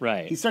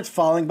 Right. He starts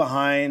falling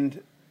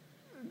behind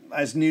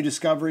as new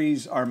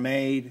discoveries are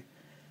made.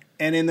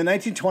 And in the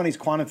 1920s,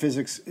 quantum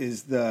physics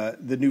is the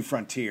new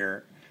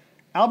frontier.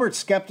 Albert's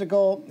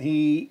skeptical.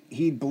 He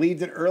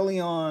believed it early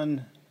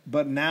on,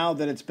 but now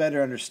that it's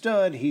better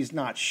understood, he's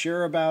not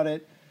sure about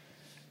it,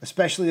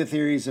 especially the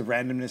theories of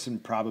randomness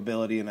and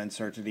probability and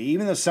uncertainty.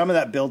 Even though some of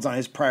that builds on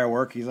his prior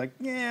work, he's like,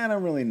 yeah, I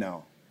don't really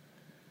know.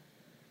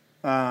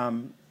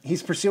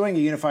 He's pursuing a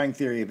unifying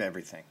theory of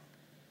everything.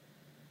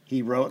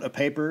 He wrote a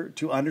paper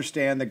to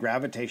understand the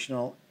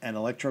gravitational and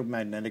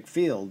electromagnetic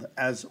field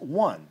as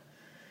one.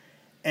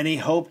 And he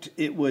hoped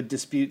it would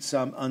dispute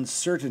some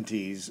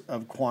uncertainties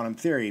of quantum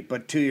theory.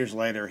 But 2 years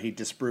later, he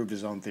disproved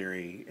his own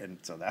theory. And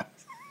so that...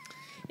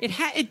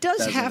 It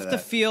does have to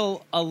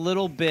feel a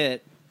little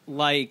bit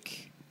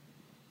like,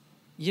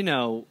 you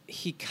know,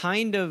 he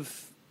kind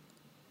of...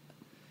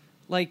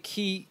 Like,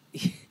 he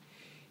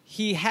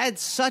had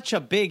such a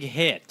big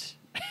hit.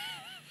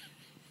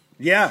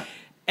 Yeah.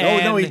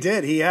 And no, he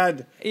did. He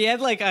had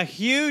like a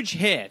huge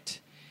hit.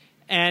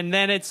 And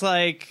then it's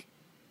like,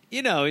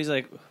 you know, he's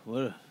like,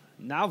 what...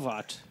 Now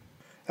what?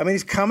 I mean,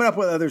 he's coming up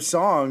with other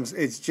songs.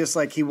 It's just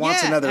like he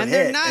wants another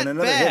hit, and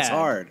another hit's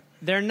hard.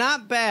 They're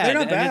not bad. They're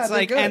not bad. And it's They're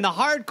like, good. and the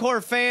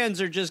hardcore fans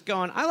are just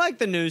going, I like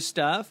the new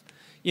stuff,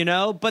 you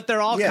know, but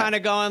they're all kind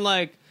of going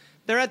like,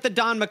 they're at the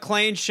Don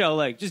McLean show,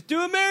 like, just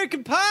do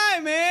American Pie,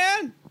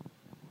 man.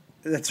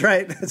 That's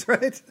right. That's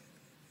right.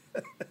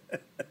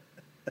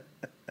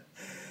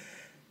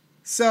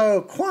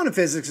 So quantum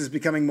physics is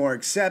becoming more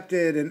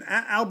accepted, and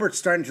Albert's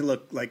starting to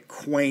look like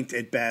quaint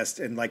at best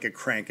and like a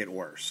crank at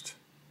worst.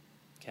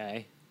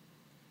 Okay.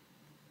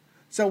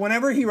 So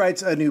whenever he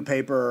writes a new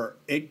paper,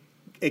 it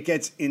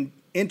gets in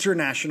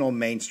international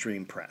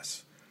mainstream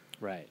press.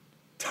 Right.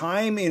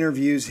 Time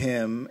interviews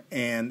him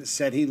and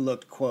said he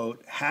looked,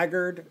 quote,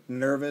 haggard,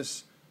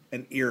 nervous,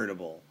 and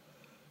irritable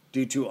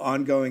due to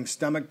ongoing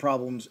stomach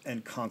problems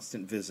and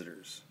constant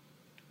visitors.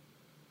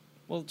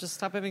 Well, just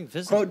stop having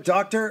visitors.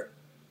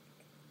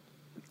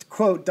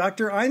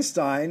 Dr.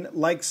 Einstein,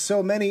 like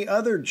so many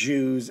other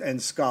Jews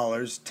and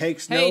scholars,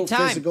 takes no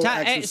physical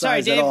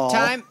exercise at all.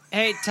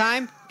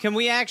 Time. Can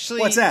we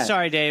actually... What's that?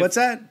 Sorry, Dave. What's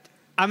that?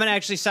 I'm going to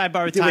actually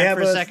sidebar with Time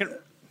for a second.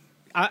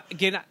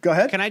 Go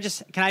ahead.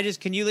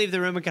 Can you leave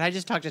the room and can I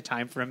just talk to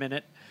Time for a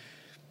minute?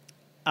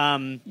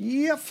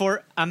 Yep.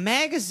 For a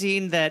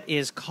magazine that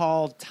is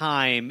called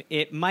Time,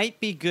 it might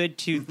be good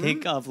to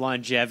think of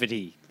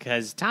longevity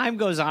because time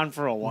goes on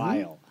for a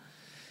while.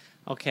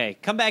 Okay,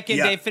 come back in,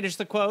 Dave. Finish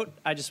the quote.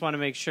 I just want to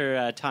make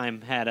sure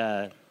Time had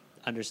a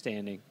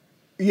understanding.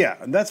 Yeah,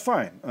 that's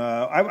fine.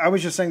 I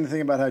was just saying the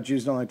thing about how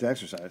Jews don't like to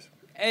exercise.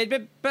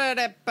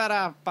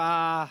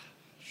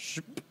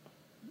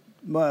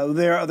 Well,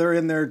 they're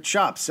in their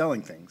shops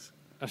selling things,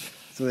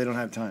 so they don't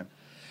have time.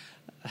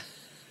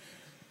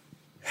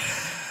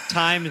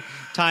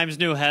 Time's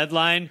new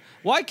headline: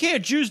 why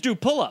can't Jews do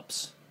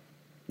pull-ups?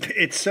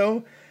 It's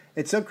so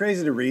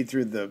crazy to read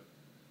through the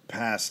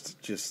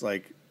past, just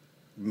like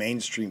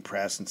mainstream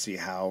press, and see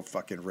how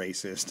fucking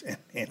racist and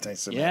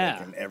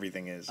anti-Semitic and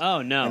everything is.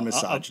 Oh no, and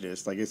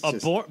misogynist. Like it's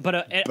just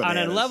on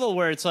a level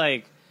where it's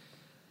like,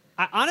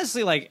 I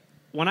honestly, like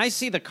when I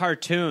see the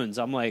cartoons,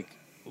 I'm like,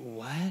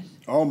 what?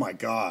 Oh my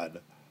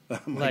god! Oh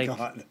my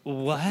god!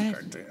 What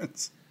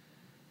cartoons?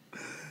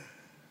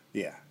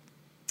 Yeah.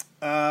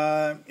 In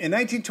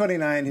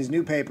 1929, his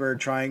new paper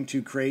trying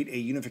to create a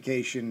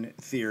unification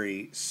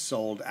theory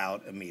sold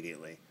out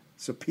immediately.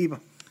 So people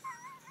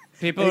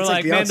are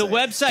like, man, the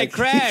website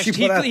crashed.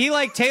 He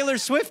like Taylor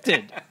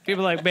Swifted.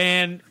 People are like,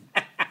 man,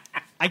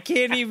 I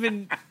can't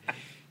even,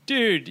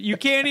 dude, you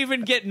can't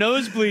even get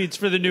nosebleeds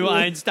for the new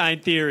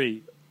Einstein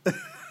theory.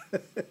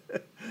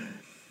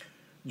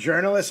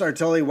 Journalists are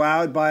totally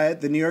wowed by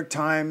it. The New York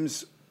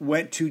Times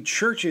went to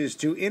churches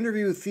to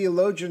interview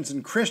theologians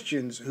and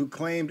Christians who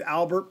claimed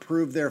Albert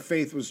proved their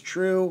faith was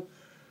true.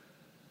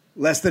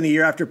 Less than a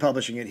year after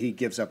publishing it, he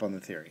gives up on the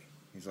theory.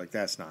 He's like,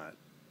 that's not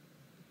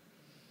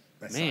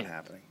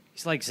happening.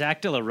 He's like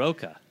Zach De La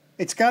Roca.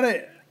 It's got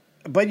to,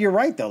 but you're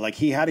right, though. Like,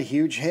 he had a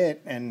huge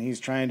hit, and he's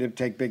trying to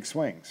take big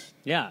swings.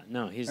 Yeah,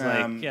 no, he's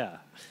like, yeah.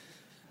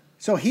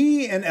 So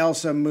he and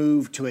Elsa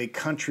moved to a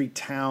country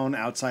town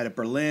outside of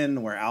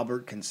Berlin where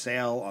Albert can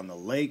sail on the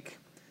lake.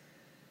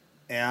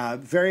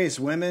 Various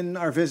women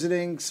are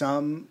visiting.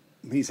 Some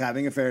he's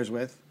having affairs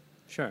with.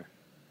 Sure.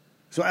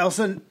 So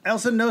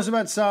Elsa knows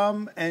about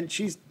some, and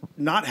she's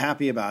not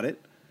happy about it.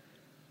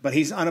 But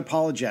he's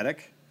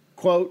unapologetic.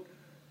 Quote,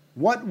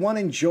 what one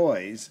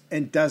enjoys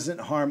and doesn't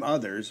harm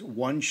others,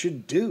 one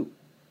should do.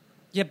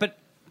 Yeah, but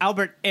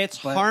Albert, it's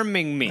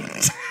harming me.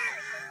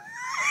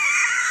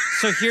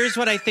 So here's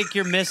what I think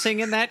you're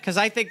missing in that, because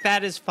I think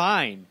that is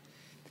fine.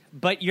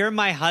 But you're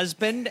my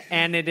husband,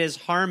 and it is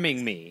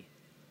harming me.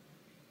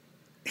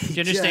 Do you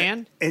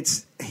understand?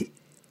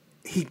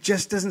 He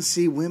just doesn't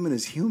see women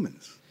as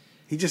humans.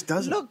 He just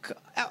doesn't. Look,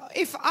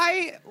 if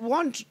I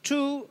want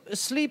to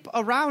sleep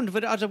around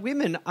with other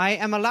women, I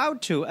am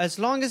allowed to, as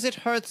long as it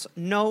hurts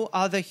no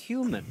other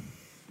human.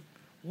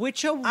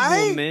 Which a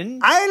woman...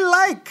 I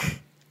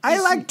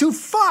like to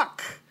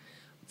fuck.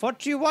 What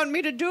do you want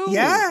me to do?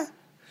 Yeah?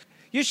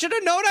 You should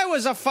have known I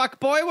was a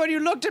fuckboy when you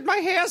looked at my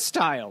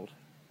hairstyle.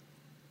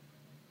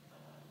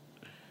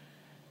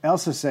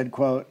 Elsa said,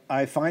 quote,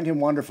 I find him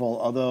wonderful,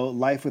 although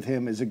life with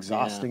him is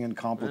exhausting and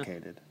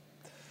complicated.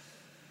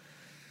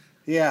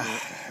 Yeah,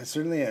 it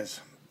certainly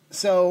is.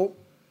 So,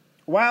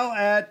 while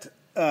at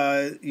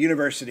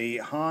university,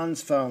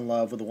 Hans fell in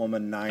love with a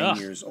woman 9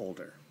 years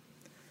older.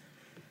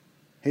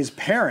 His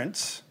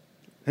parents,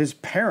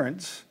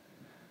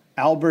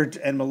 Albert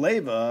and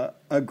Mileva,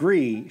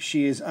 agree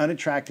she is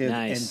unattractive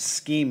and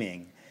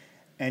scheming,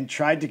 and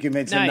tried to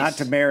convince him not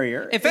to marry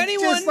her. If It's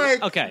anyone, just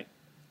like, okay,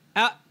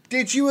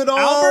 did you at all?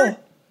 Albert,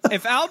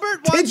 if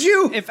Albert wants, did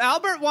you? If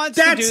Albert wants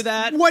to do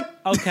that, what?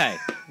 Okay,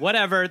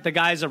 whatever. The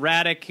guy's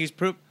erratic. He's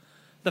proof.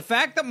 The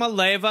fact that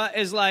Mileva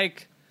is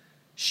like,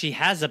 she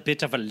has a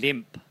bit of a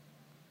limp.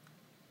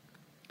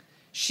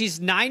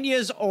 She's 9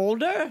 years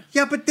older.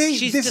 Yeah, but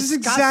this disgusting. is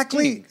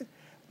exactly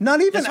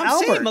not even That's what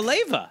Albert. I'm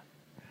saying, Mileva.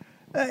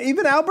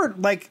 Even Albert,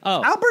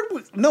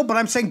 Albert. No, but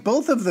I'm saying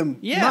both of them.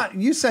 Yeah.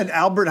 You said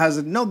Albert has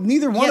it. No,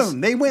 neither one of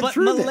them. They went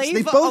through this.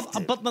 They both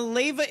did. But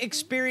Mileva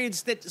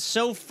experienced it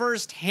so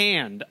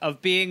firsthand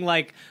of being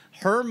like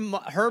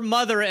her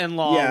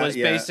mother-in-law was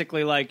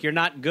basically like, you're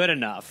not good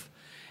enough.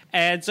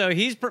 And so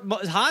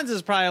Hans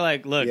is probably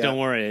like, look, don't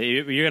worry.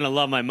 You're going to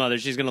love my mother.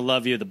 She's going to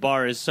love you. The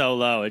bar is so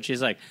low. And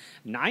she's like,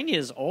 9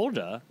 years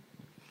older?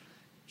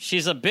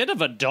 She's a bit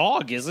of a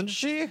dog, isn't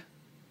she?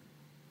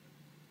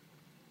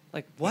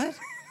 Like, what?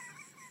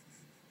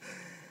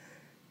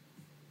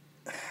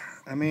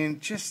 I mean,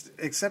 just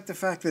accept the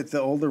fact that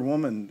the older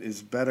woman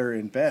is better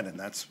in bed, and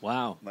that's...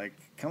 Wow. Like,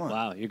 come on.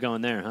 Wow, you're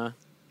going there, huh?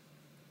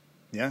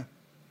 Yeah.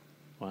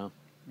 Wow.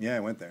 Yeah, I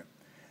went there.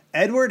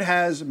 Edward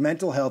has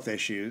mental health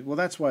issues. Well,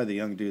 that's why the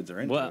young dudes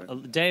are into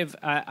it. Dave,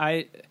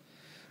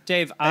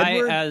 Dave,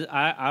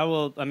 I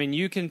will. I mean,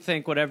 you can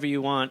think whatever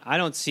you want. I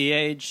don't see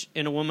age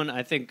in a woman.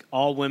 I think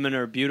all women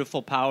are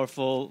beautiful,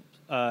 powerful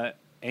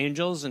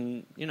angels,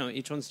 and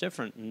each one's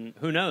different. And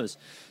who knows?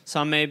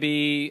 Some may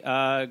be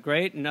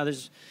great, and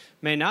others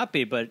may not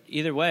be. But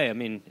either way, I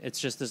mean, it's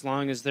just as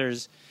long as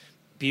there's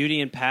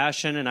beauty and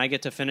passion, and I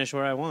get to finish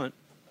where I want.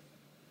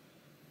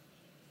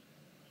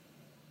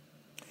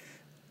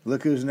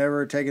 Look who's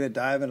never taken a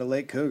dive in a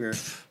Lake Cougar.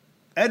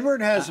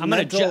 Edward has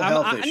mental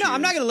health issues. No,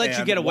 I'm not going to let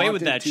you get away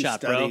with that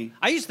shot, bro.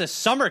 I used to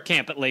summer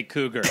camp at Lake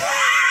Cougar.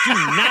 Do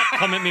not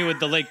come at me with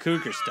the Lake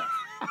Cougar stuff.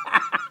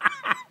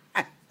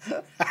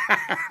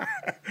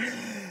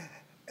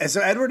 And so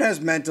Edward has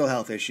mental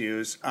health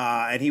issues,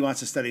 and he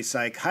wants to study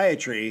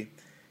psychiatry.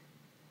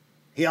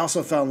 He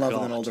also fell in love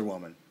with an older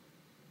woman.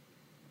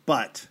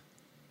 But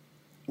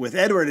with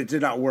Edward, it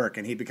did not work,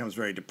 and he becomes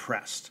very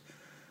depressed.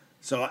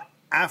 So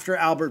after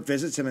Albert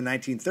visits him in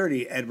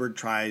 1930, Edward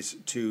tries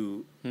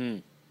to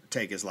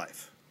take his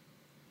life.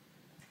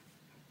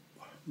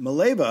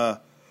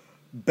 Mileva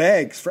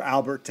begs for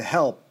Albert to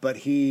help, but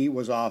he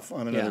was off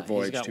on another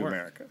voyage to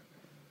America.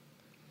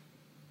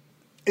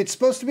 It's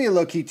supposed to be a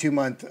low-key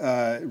 2-month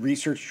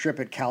research trip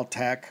at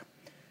Caltech,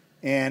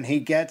 and he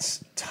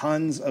gets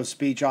tons of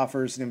speech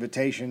offers and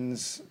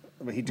invitations,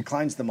 but he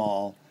declines them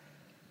all.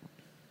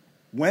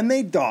 When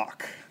they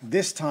dock,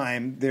 this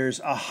time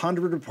there's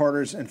 100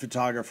 reporters and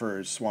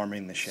photographers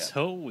swarming the ship.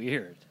 So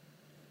weird.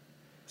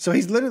 So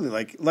he's literally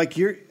like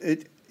you're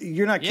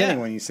not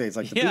kidding when you say it's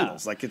like the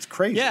Beatles. Like, it's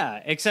crazy.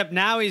 Yeah, except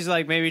now he's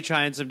like maybe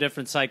trying some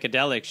different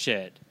psychedelic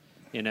shit,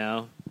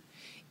 EMC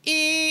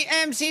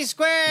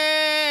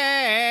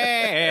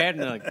squared.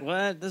 And they're like,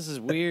 what? This is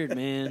weird,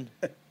 man.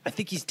 I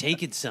think he's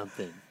taking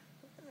something.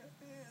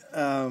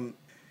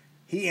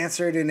 He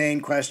answered inane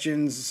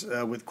questions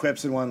with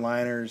quips and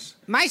one-liners.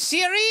 My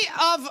theory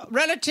of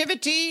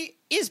relativity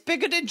is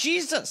bigger than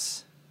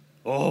Jesus.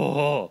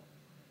 Oh.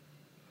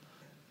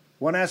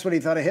 One asked what he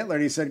thought of Hitler,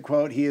 and he said,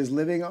 quote, he is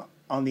living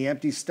on the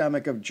empty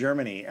stomach of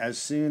Germany. As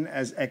soon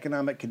as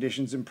economic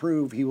conditions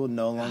improve, he will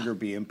no longer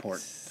be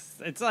important.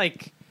 It's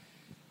like,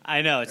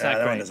 I know, it's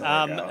not great.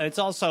 It's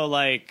also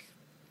like,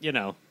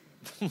 you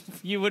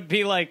would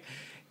be like,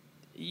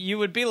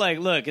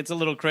 look, it's a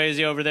little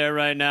crazy over there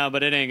right now,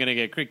 but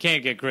it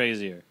can't get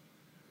crazier.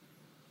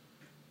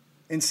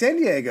 In San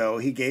Diego,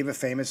 he gave a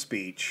famous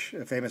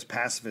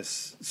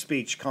pacifist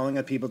speech, calling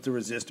on people to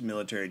resist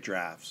military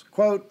drafts.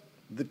 Quote,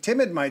 the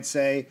timid might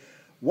say,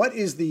 what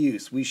is the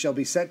use? We shall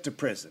be sent to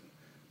prison.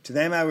 To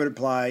them I would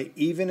reply,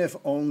 even if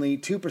only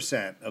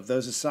 2% of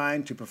those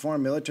assigned to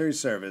perform military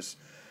service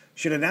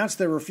should announce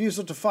their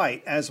refusal to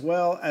fight, as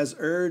well as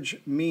urge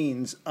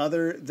means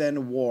other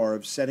than war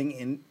of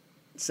settling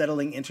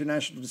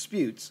international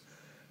disputes,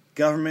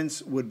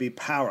 governments would be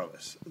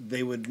powerless.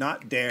 They would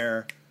not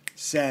dare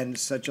send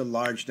such a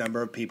large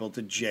number of people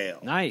to jail.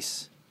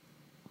 Nice.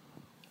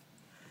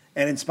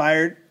 And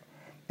inspired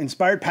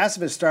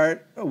pacifists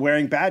start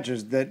wearing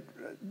badges that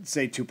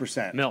say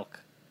 2%. Milk.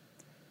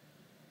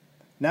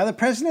 Now the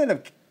president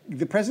of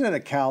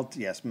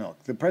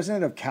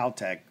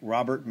Caltech,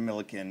 Robert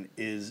Millikan,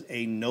 is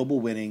a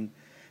Nobel-winning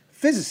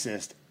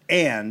physicist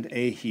and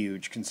a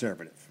huge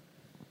conservative.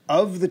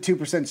 Of the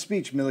 2%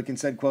 speech, Millikan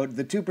said, quote,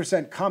 "The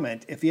 2%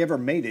 comment, if he ever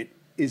made it,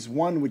 is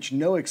one which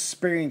no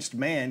experienced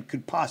man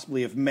could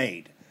possibly have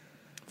made."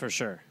 For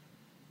sure.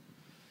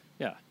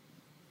 Yeah.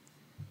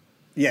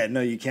 Yeah,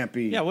 no, you can't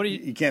be. Yeah,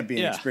 you can't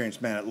be an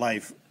experienced man at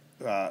life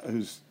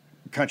whose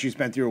country's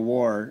been through a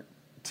war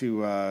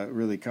to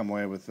really come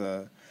away with.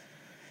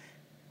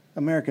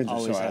 Americans are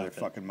Always so out of have their it.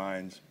 fucking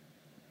minds.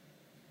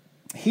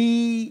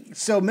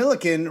 So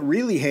Millikan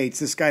really hates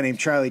this guy named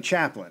Charlie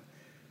Chaplin,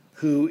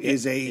 who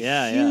is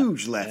a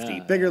huge lefty,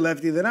 bigger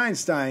lefty than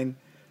Einstein.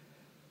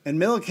 And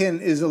Millikan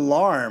is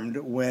alarmed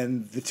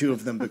when the two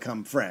of them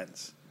become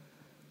friends.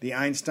 The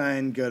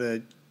Einstein go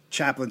to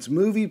Chaplin's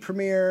movie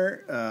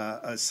premiere,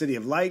 A City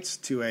of Lights,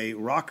 to a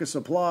raucous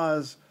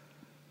applause.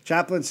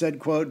 Chaplin said,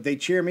 quote, "They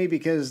cheer me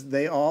because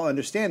they all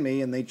understand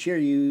me, and they cheer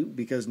you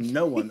because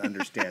no one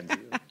understands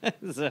you."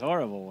 It's a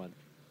horrible one.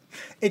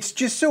 It's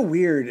just so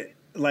weird.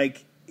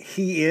 Like,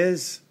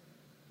 it's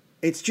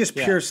just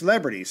pure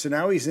celebrity. So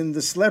now he's in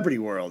the celebrity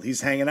world.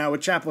 He's hanging out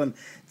with Chaplin.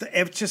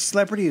 It's just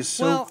celebrity is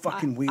so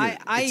fucking weird.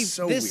 It's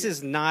so this weird.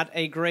 is not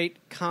a great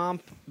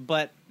comp,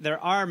 but there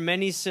are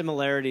many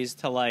similarities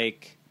to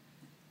like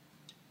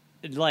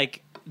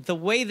the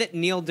way that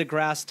Neil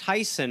deGrasse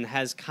Tyson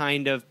has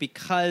kind of,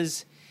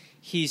 because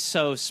he's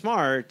so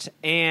smart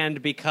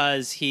and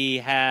because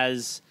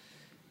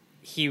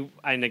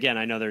and again,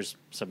 I know there's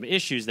some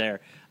issues there.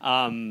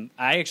 I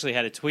actually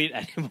had a tweet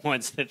at him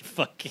once that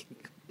fucking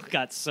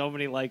got so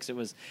many likes.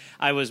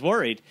 I was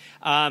worried.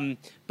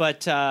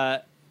 But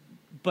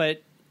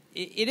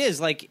it is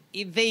like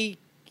it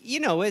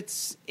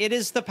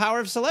is the power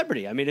of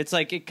celebrity. I mean, it's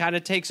like it kind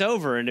of takes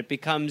over and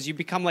you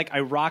become like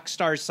a rock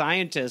star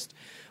scientist,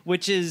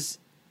 which is,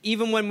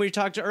 even when we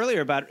talked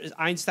earlier about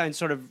Einstein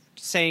sort of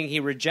saying he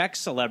rejects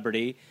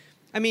celebrity,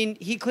 I mean,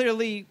 he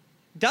clearly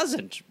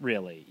doesn't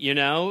really,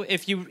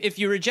 if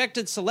you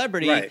rejected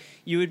celebrity,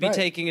 you would be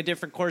taking a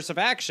different course of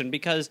action,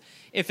 because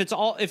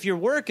if your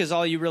work is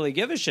all you really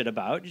give a shit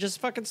about, you just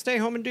fucking stay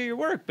home and do your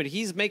work. But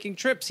he's making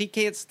trips. He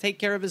can't take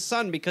care of his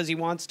son because he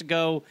wants to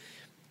go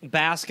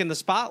bask in the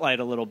spotlight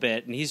a little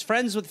bit, and he's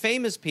friends with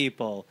famous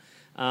people.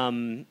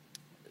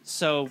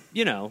 So,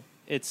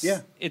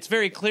 it's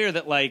very clear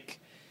that like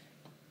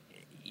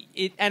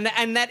and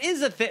that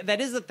is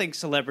a thing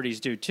celebrities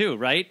do too,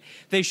 right?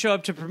 They show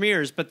up to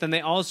premieres, but then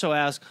they also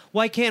ask,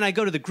 "Why can't I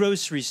go to the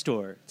grocery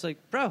store?" It's like,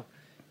 bro,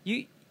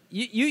 you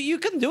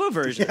can do a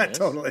version of this.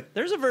 Totally.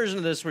 There's a version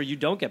of this where you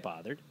don't get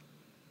bothered.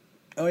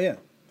 Oh, yeah.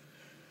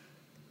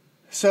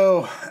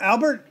 So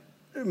Albert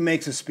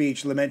makes a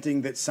speech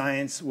lamenting that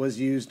science was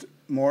used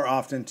more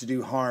often to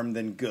do harm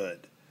than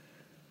good.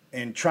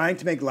 And trying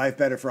to make life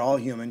better for all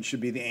humans should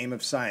be the aim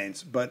of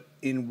science. But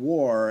in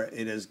war,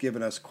 it has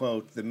given us,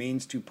 quote, "the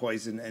means to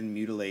poison and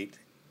mutilate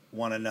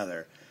one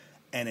another.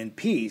 And in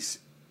peace,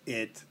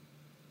 it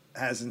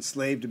has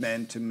enslaved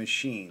men to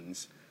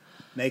machines,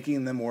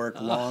 making them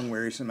work long,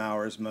 wearisome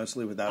hours,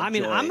 mostly without joy." I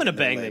mean, I'm going to in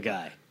their bang the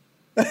labor.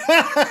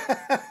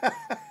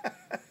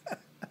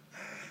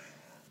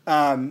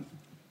 guy.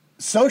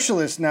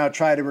 Socialists now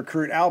try to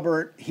recruit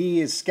Albert. He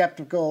is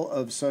skeptical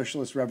of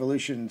socialist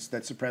revolutions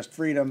that suppressed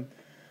freedom.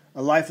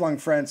 A lifelong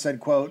friend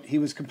said, quote, "He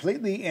was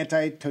completely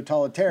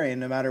anti-totalitarian,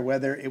 no matter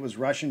whether it was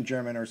Russian,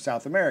 German, or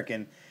South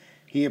American.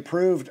 He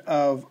approved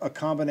of a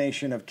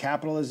combination of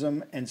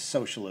capitalism and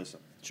socialism."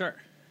 Sure.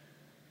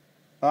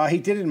 He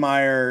did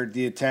admire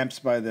the attempts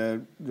by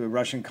the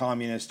Russian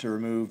communists to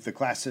remove the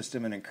class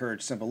system and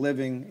encourage simple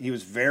living. He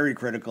was very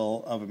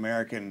critical of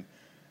American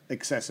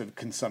excessive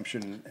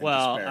consumption and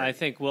disparity. I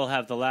think we'll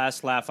have the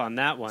last laugh on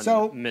that one,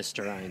 So-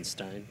 Mr.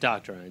 Einstein,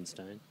 Dr.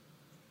 Einstein.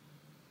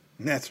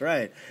 That's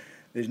right.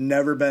 There's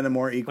never been a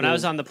more equal. When I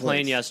was on the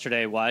plane place.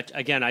 yesterday,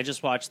 I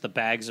just watched the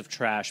bags of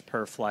trash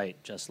per flight,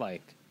 just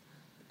like,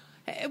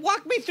 hey,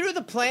 walk me through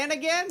the plan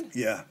again?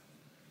 Yeah.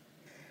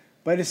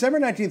 By December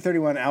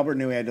 1931, Albert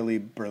knew he had to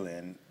leave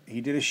Berlin.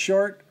 He did a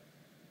short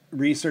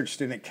research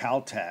stint at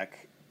Caltech,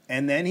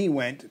 and then he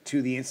went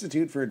to the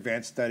Institute for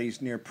Advanced Studies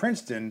near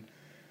Princeton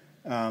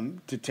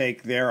to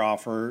take their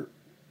offer,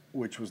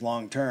 which was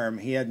long-term.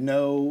 He had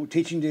no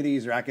teaching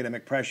duties or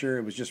academic pressure.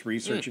 It was just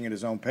researching at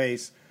his own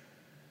pace.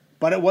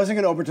 But it wasn't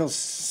going to open until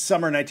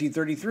summer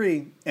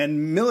 1933,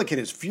 and Millikan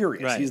is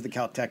furious. Right. He's the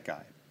Caltech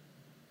guy.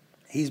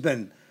 He's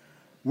been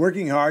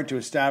working hard to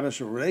establish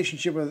a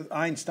relationship with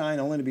Einstein,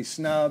 only to be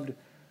snubbed.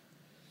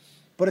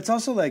 But it's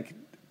also like,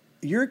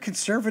 you're a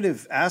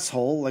conservative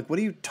asshole. Like, what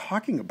are you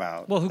talking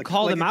about? Well, who like,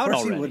 called like, him of out course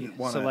he already? wouldn't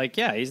wanna- So, like,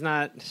 yeah, he's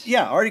not...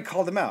 Yeah, already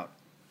called him out.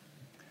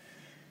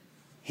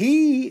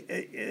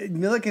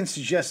 Millikan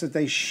suggests that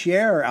they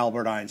share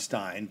Albert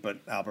Einstein, but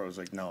Albert was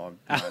like, "No, I'm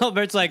not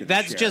Albert's like, gonna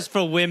that's share." just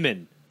for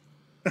women.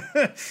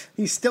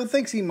 He still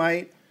thinks he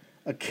might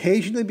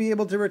occasionally be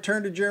able to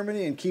return to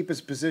Germany and keep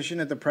his position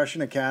at the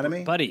Prussian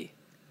Academy. Buddy.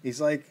 He's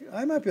like,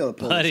 I might be able to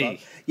pull Buddy.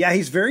 this off. Yeah,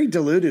 he's very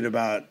deluded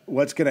about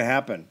what's going to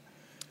happen.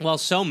 Well,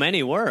 so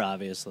many were,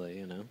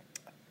 obviously,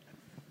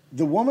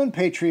 The Woman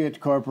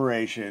Patriot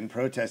Corporation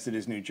protested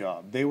his new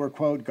job. They were,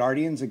 quote,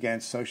 guardians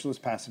against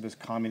socialist, pacifist,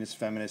 communist,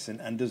 feminists, and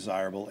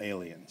undesirable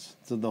aliens.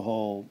 So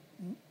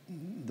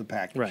the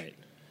package. Right.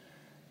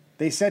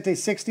 They sent a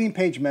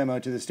 16-page memo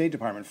to the State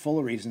Department full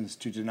of reasons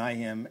to deny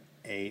him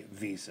a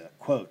visa.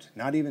 Quote,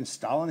 not even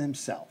Stalin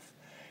himself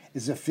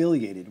is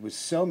affiliated with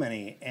so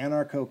many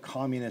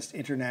anarcho-communist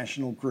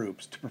international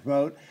groups to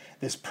promote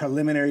this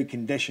preliminary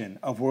condition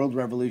of world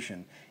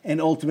revolution and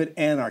ultimate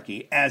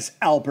anarchy as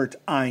Albert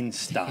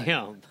Einstein.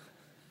 Damn.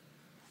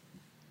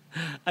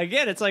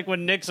 Again, it's like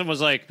when Nixon was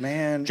like,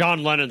 Man.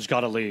 John Lennon's got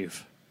to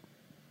leave.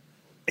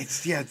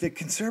 The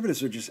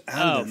conservatives are just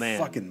out of their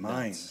fucking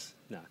minds.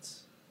 Nuts.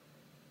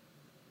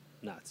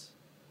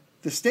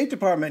 The State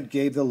Department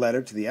gave the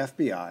letter to the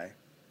FBI.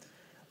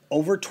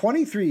 Over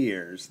 23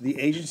 years, the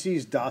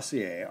agency's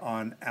dossier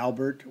on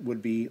Albert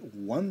would be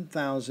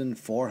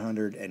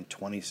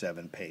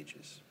 1,427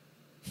 pages.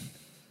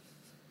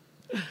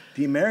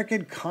 The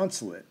American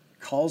consulate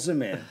calls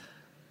him in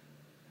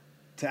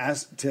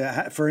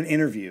for an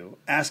interview,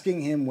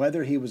 asking him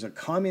whether he was a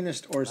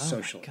communist or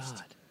socialist. My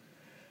God.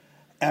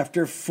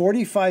 After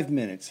 45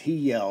 minutes, he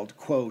yelled,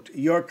 quote,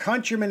 your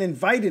countrymen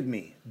invited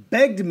me,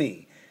 begged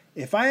me.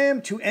 If I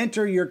am to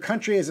enter your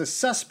country as a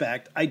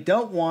suspect, I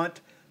don't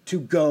want to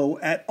go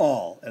at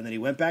all. And then he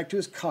went back to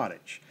his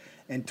cottage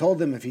and told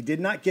them if he did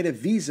not get a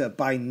visa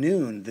by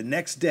noon the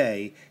next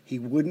day, he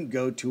wouldn't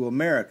go to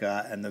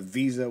America, and the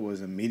visa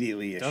was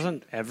immediately issued.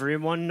 Doesn't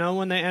everyone know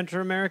when they enter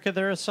America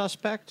they're a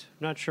suspect?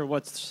 I'm not sure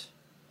what's...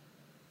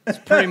 It's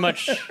pretty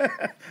much...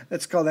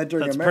 That's called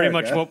entering That's America. pretty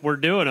much what we're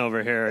doing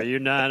over here. Are you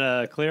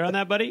not clear on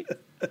that, buddy?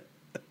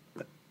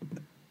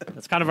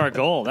 That's kind of our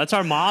goal. That's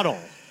our model.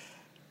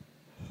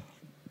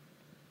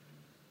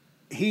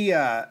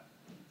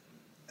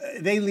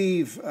 They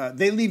leave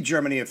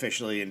Germany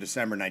officially in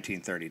December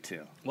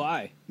 1932.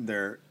 Why?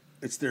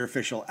 It's their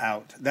official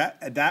out.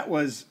 That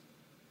was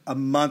a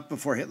month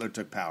before Hitler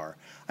took power.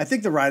 I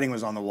think the writing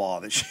was on the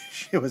wall that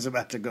she was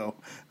about to go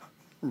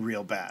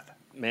real bad.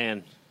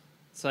 Man,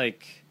 it's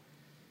like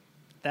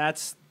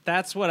that's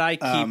what I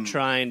keep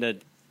trying to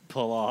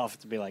pull off,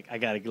 to be like, I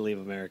got to leave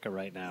America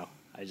right now.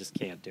 I just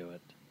can't do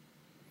it.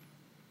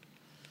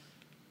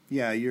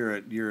 Yeah,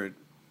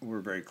 we're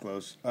very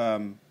close.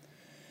 So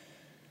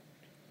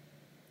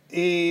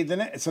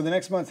the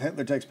next month,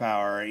 Hitler takes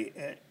power.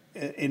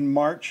 In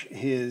March,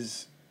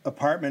 his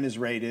apartment is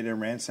raided and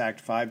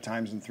ransacked 5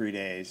 times in 3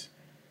 days.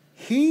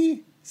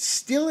 He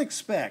still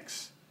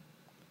expects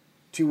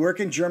to work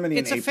in Germany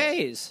in April. It's a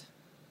phase.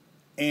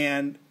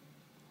 And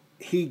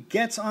he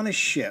gets on a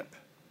ship.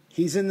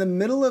 He's in the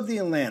middle of the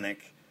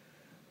Atlantic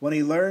when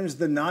he learns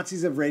the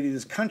Nazis have raided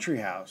his country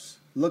house,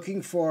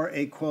 looking for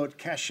a, quote,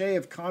 cache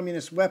of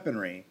communist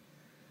weaponry.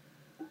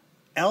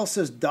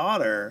 Elsa's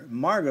daughter,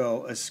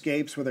 Margot,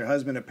 escapes with her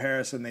husband to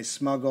Paris, and they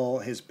smuggle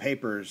his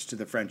papers to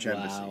the French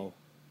embassy.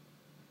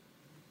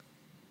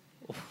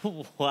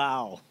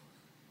 Wow.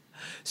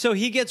 So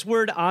he gets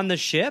word on the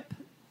ship?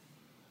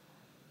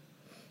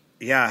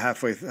 Yeah,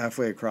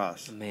 halfway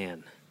across.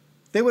 Man.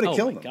 They would have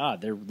killed him. Oh, my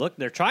God.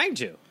 They're trying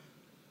to.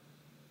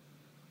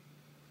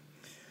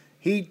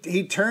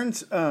 He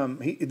turns...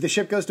 the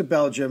ship goes to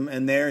Belgium,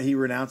 and there he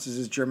renounces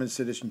his German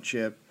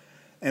citizenship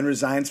and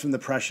resigns from the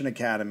Prussian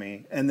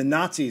Academy. And the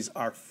Nazis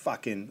are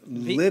fucking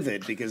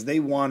livid because they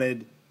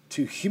wanted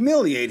to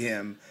humiliate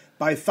him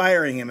by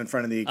firing him in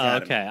front of the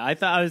Academy. Okay. I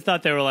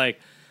thought they were like,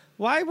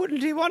 why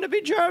wouldn't he want to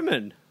be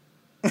German?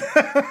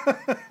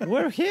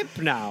 We're hip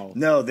now.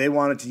 No, they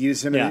wanted to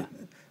use him. Yeah.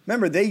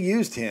 Remember, they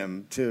used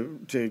him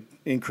to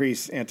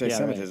increase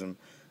anti-Semitism.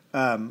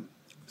 Yeah, right.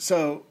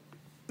 So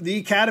the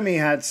Academy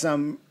had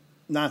some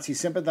Nazi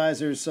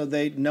sympathizers, so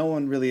no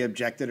one really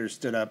objected or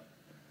stood up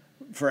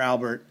for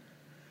Albert.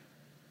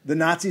 The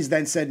Nazis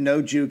then said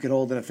no Jew could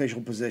hold an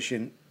official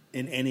position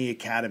in any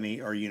academy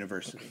or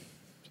university.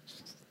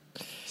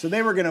 So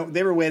they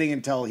were waiting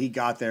until he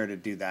got there to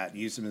do that.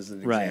 Use him as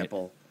an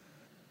example.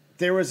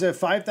 There was a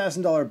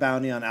 $5,000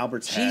 bounty on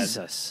Albert's head.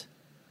 Jesus.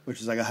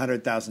 Which is like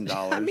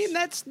 $100,000. I mean,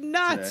 that's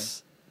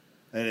nuts.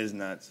 Today. It is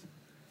nuts.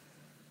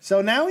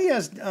 So now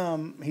he's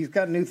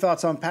got new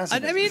thoughts on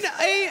pacifism. I mean,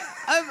 a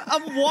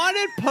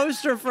wanted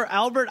poster for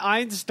Albert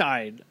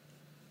Einstein.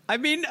 I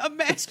mean,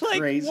 It's like,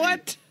 crazy.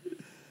 what?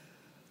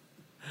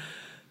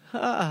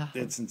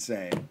 It's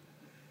insane.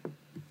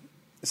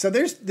 So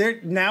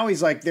now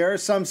he's like, there are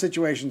some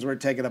situations where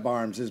taking up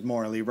arms is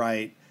morally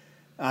right.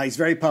 He's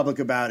very public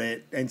about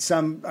it, and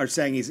some are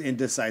saying he's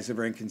indecisive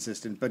or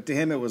inconsistent. But to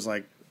him, it was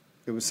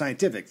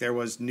scientific. There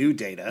was new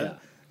data,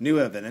 new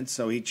evidence,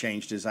 so he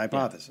changed his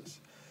hypothesis.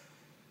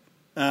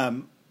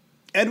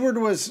 Edward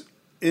was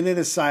in an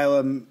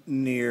asylum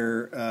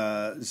near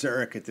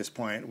Zurich at this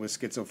point with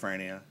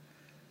schizophrenia.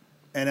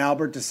 And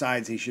Albert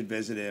decides he should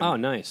visit him. Oh,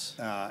 nice.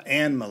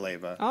 And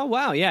Maleva. Oh,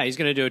 wow. Yeah, he's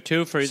going to do it,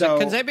 too.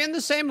 Can they be in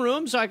the same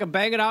room so I can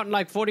bang it out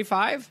in,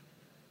 45?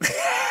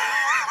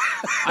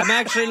 I'm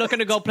actually looking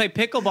to go play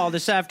pickleball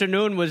this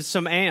afternoon with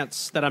some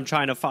ants that I'm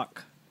trying to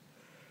fuck.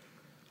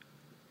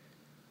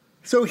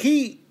 So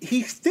he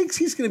thinks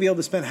he's going to be able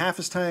to spend half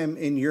his time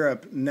in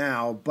Europe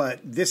now, but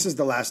this is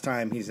the last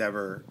time he's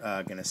ever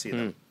going to see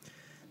them.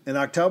 In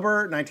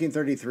October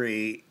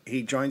 1933,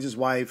 he joins his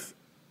wife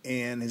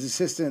and his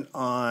assistant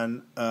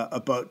on a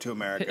boat to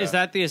America. Is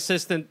that the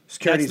assistant?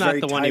 Security's That's not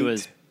very the one he tight.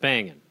 was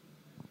banging.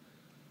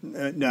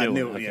 No,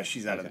 Okay. yeah,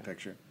 she's out of Okay. the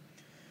picture.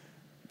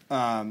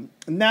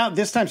 Now,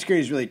 this time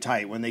security's really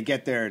tight. When they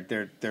get there,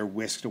 they're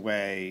whisked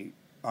away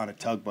on a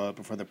tugboat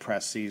before the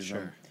press sees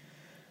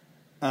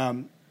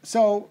them.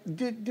 So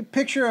the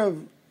picture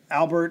of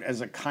Albert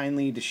as a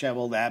kindly,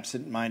 disheveled,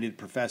 absent-minded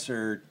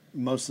professor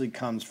mostly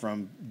comes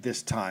from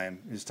this time,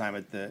 his time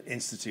at the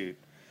Institute.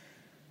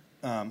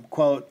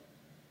 Quote,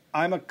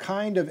 I'm a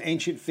kind of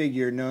ancient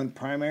figure known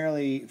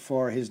primarily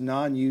for his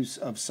non-use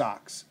of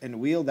socks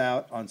and wheeled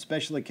out on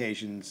special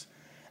occasions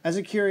as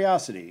a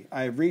curiosity.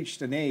 I have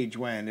reached an age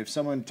when, if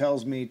someone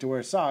tells me to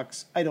wear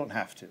socks, I don't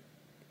have to.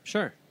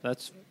 Sure,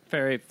 that's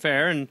very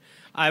fair, and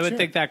I would Sure.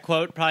 think that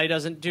quote probably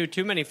doesn't do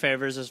too many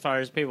favors as far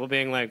as people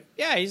being like,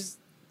 yeah, he's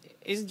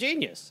a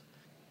genius.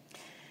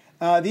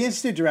 The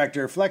Institute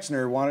director,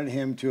 Flexner, wanted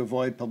him to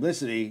avoid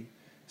publicity,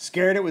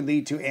 scared it would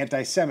lead to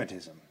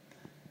anti-Semitism.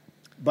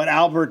 But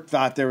Albert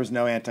thought there was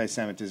no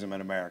anti-Semitism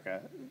in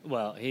America.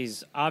 Well,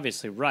 he's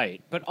obviously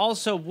right, but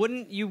also,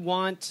 wouldn't you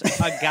want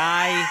a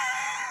guy...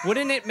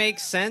 Wouldn't it make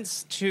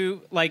sense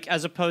to, like,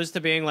 as opposed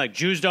to being like,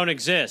 Jews don't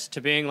exist,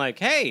 to being like,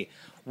 hey,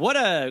 what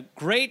a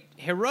great,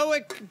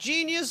 heroic,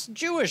 genius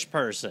Jewish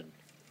person?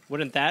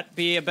 Wouldn't that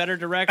be a better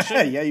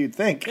direction? Yeah, you'd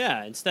think.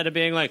 Yeah, instead of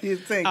being like,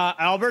 You'd think.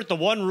 Albert, the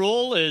one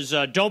rule is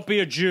don't be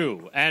a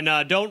Jew, and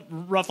don't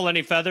ruffle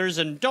any feathers,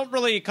 and don't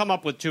really come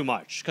up with too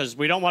much, because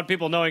we don't want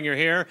people knowing you're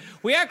here.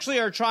 We actually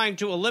are trying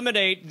to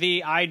eliminate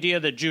the idea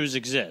that Jews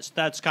exist.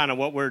 That's kind of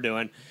what we're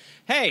doing.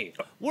 Hey,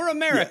 we're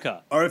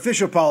America. Our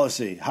official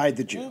policy, hide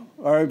the Jew.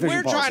 Our official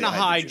We're policy, trying to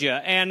the hide Jew. you,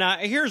 and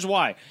here's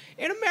why.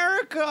 In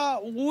America,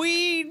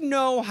 we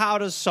know how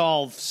to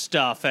solve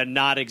stuff and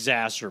not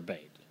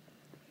exacerbate.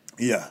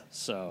 Yeah,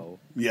 So,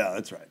 yeah,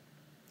 that's right.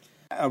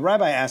 A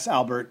rabbi asked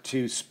Albert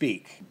to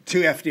speak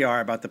to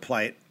FDR about the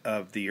plight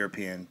of the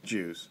European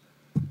Jews.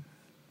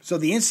 So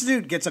the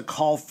Institute gets a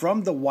call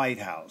from the White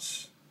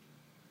House,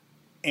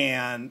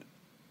 and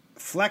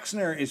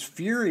Flexner is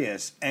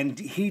furious, and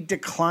he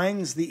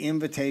declines the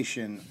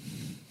invitation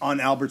on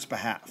Albert's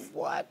behalf.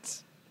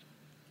 what?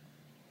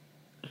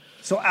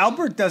 So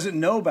Albert doesn't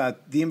know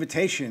about the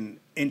invitation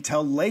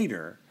until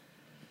later,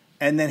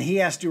 and then he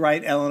has to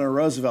write Eleanor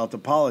Roosevelt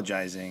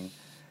apologizing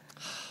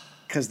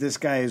because this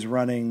guy is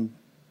running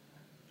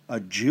a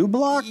Jew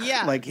block?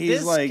 Yeah, like he's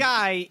this like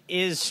guy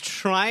is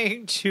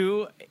trying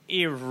to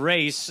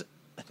erase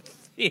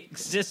the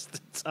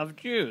existence of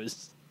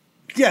Jews.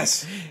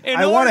 yes, In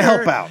I want to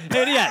order- help out.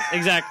 Yes,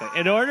 exactly.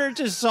 In order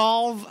to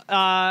solve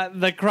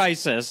the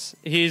crisis,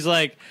 he's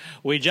like,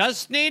 we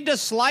just need to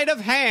sleight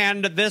of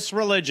hand this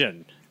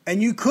religion.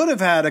 And you could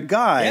have had a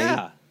guy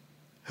Yeah.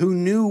 who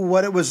knew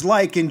what it was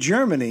like in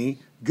Germany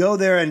go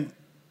there and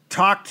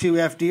talk to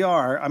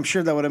FDR. I'm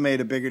sure that would have made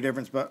a bigger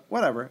difference, but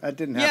whatever. That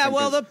didn't happen. Yeah,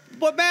 well, 'cause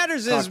what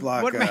matters is... cock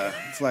block what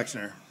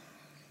Flexner.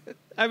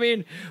 I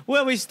mean,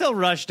 well, we still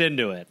rushed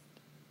into it.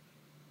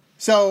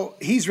 So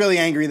he's really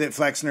angry that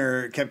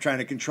Flexner kept trying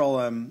to control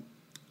him.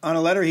 On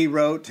a letter he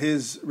wrote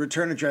his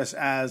return address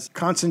as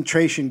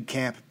Concentration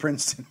Camp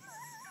Princeton.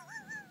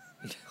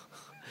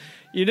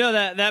 You know,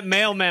 that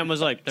mailman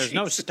was like, there's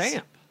no Jesus.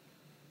 stamp.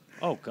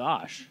 Oh,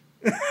 gosh.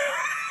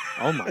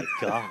 Oh, my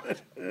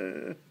God.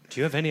 Do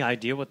you have any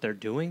idea what they're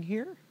doing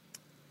here?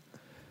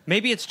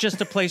 Maybe it's just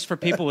a place for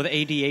people with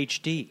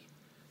ADHD.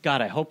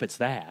 God, I hope it's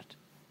that.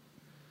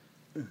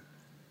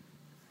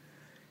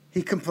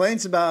 He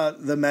complains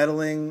about the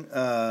meddling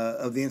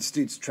of the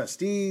Institute's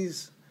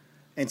trustees.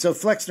 And so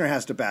Flexner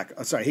has to back...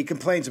 Oh, sorry, he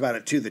complains about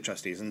it to the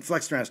trustees, and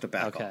Flexner has to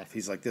back Okay. off.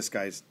 He's like, this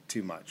guy's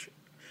too much.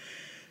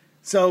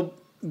 So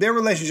their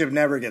relationship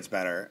never gets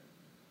better.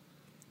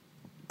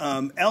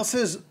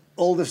 Elsa's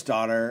oldest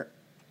daughter,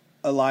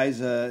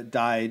 Eliza,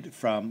 died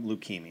from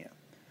leukemia.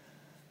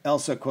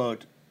 Elsa,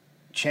 quote,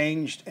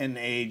 changed and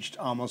aged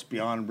almost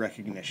beyond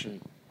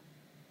recognition.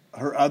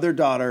 Her other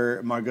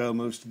daughter, Margot,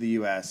 moves to the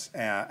U.S.,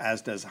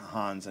 as does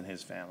Hans and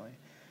his family.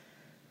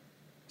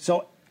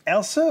 So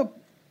Elsa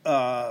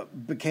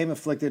became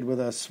afflicted with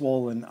a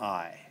swollen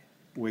eye,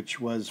 which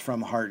was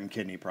from heart and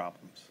kidney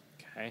problems,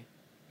 Okay.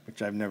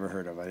 which I've never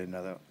heard of. I didn't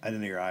know that. I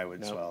didn't know your eye would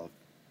Nope. swell,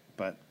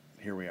 but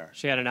here we are.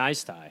 She had an eye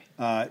sty.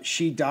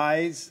 She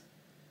dies.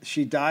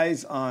 She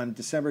dies on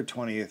December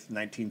 20th,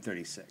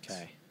 1936.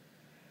 Okay.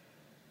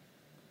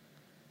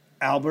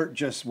 Albert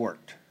just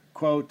worked.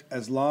 Quote,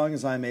 as long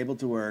as I'm able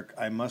to work,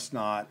 I must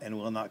not and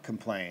will not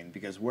complain,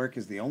 because work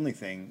is the only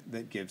thing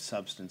that gives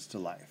substance to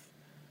life.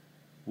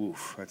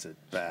 Oof, that's a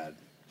bad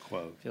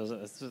quote. Feels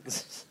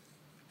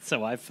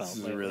so I felt. This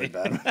is a lately. really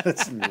bad one.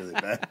 That's really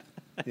bad.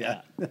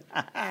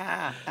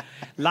 Yeah.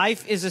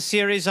 Life is a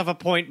series of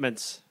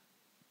appointments.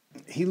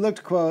 He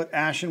looked, quote,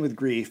 ashen with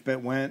grief,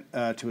 but went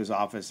to his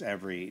office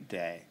every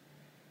day.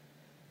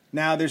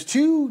 Now, there's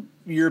two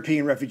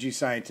European refugee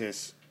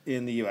scientists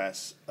in the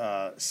U.S.,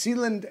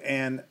 Sealand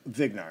and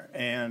Vignar,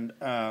 and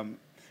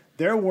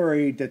they're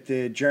worried that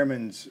the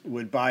Germans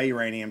would buy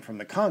uranium from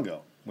the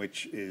Congo,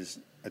 which is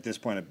at this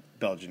point a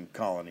Belgian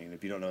colony. And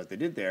if you don't know what they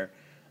did there,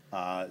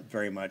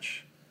 very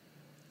much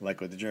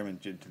like what the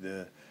Germans did to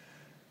the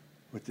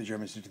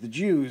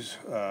Jews,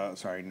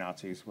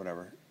 Nazis,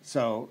 whatever.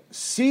 So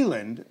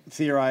Sealand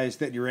theorized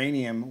that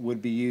uranium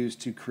would be used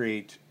to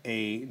create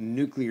a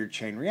nuclear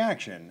chain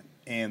reaction.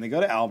 And they go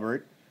to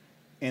Albert,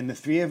 and the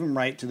three of them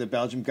write to the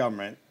Belgian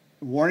government,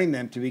 warning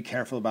them to be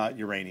careful about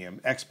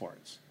uranium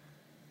exports.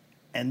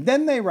 And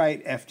then they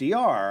write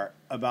FDR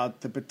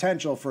about the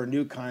potential for a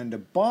new kind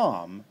of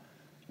bomb,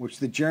 which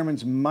the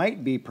Germans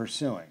might be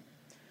pursuing.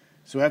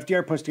 So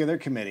FDR puts together a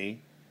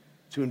committee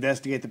to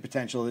investigate the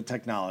potential of the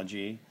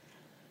technology,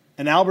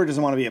 and Albert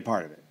doesn't want to be a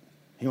part of it.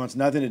 He wants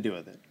nothing to do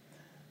with it.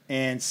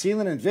 And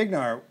Sealand and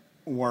Vignar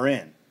were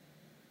in.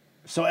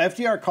 So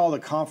FDR called a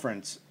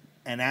conference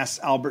and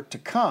asked Albert to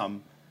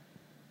come,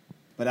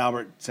 but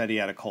Albert said he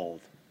had a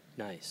cold.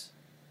 Nice.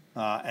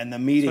 And the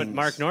meetings, That's what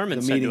Mark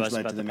Norman said to us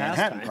led about to the the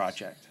Manhattan pastimes.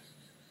 Project.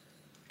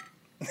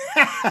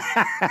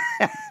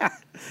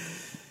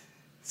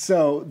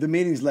 So the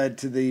meetings led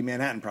to the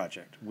Manhattan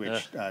Project,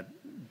 which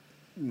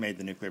made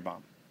the nuclear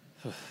bomb.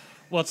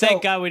 Well,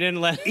 thank God we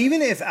didn't let.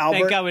 Even if Albert,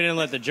 thank God we didn't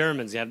let the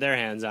Germans have their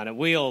hands on it.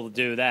 We'll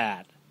do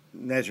that.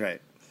 That's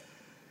right.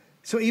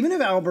 So even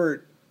if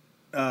Albert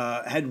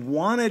had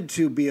wanted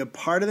to be a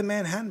part of the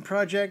Manhattan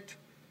Project,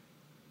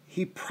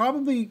 he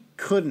probably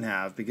couldn't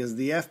have because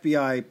the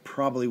FBI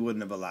probably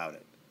wouldn't have allowed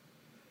it.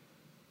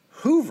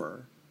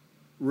 Hoover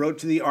wrote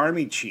to the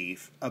Army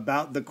chief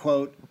about the,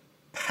 quote,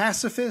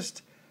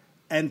 pacifist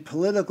and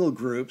political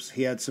groups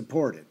he had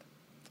supported.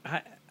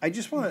 I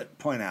just want to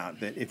point out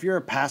that if you're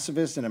a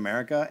pacifist in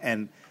America,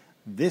 and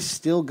this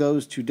still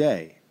goes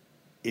today,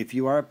 if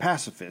you are a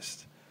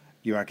pacifist,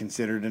 you are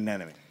considered an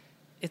enemy.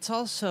 It's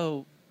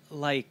also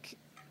like,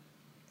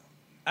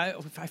 I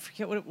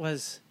forget what it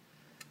was.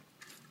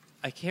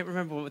 I can't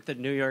remember what the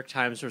New York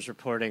Times was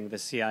reporting the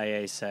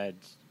CIA said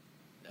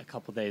a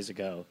couple days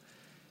ago.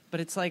 But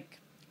it's like,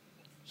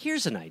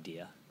 here's an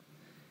idea.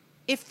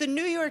 If the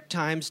New York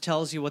Times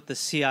tells you what the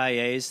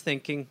CIA is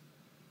thinking,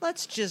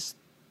 let's just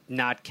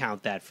not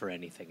count that for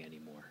anything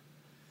anymore.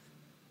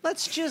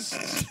 Let's just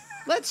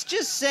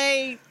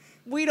say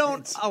we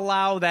don't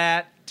allow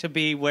that to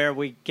be where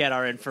we get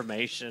our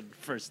information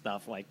for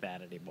stuff like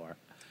that anymore.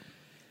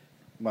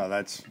 Well,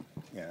 that's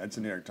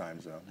the New York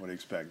Times, though. What do you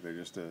expect? They're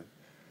just a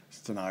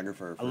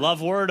stenographer. I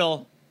love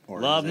Wordle.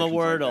 Love my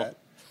Wordle. Like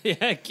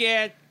yeah, I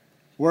can't.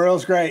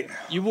 Wordle's great.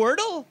 You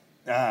Wordle?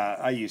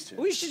 I used to.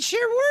 We should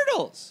share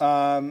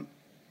Wordles.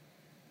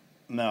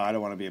 No, I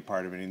don't want to be a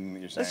part of anything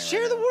that you're saying. Let's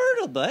share the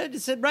Wordle, bud.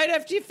 It said right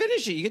after you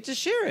finish it, you get to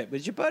share it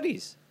with your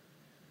buddies.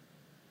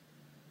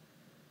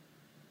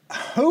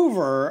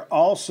 Hoover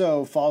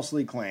also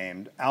falsely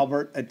claimed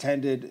Albert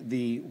attended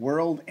the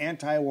World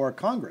Anti-War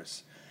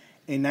Congress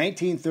in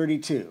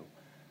 1932,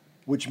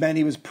 which meant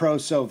he was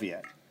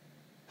pro-Soviet.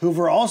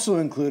 Hoover also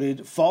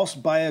included false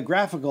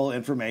biographical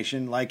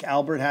information like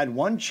Albert had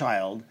one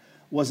child,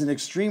 was an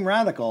extreme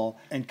radical,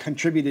 and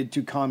contributed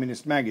to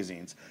communist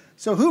magazines.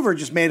 So Hoover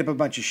just made up a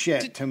bunch of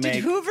shit to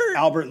make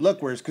Albert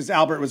look worse because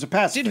Albert was a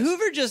pacifist. Did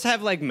Hoover just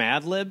have like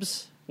Mad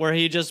Libs where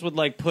he just would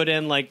like put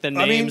in like the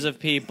names of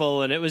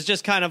people and it was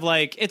just kind of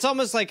like, it's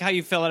almost like how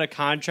you fill out a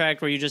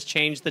contract where you just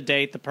change the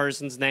date, the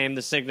person's name,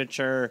 the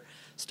signature,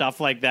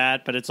 stuff like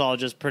that, but it's all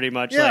just pretty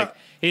much like,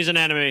 he's an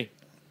enemy.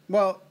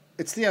 Well,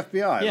 it's the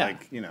FBI. Yeah,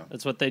 like, you know.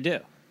 That's what they do.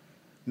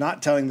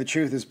 Not telling the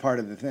truth is part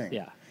of the thing.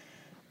 Yeah.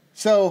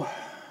 So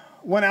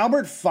when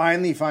Albert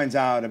finally finds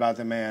out about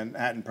the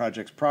Manhattan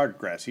Project's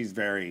progress, he's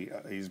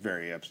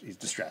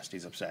distressed.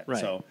 He's upset. Right.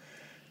 So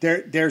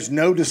there's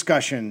no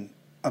discussion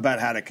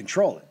about how to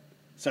control it.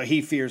 So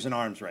he fears an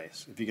arms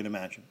race, if you can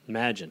imagine.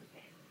 Imagine.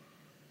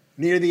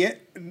 Near the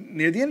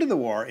end of the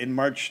war, in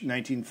March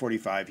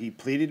 1945, he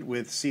pleaded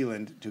with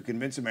Sealand to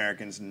convince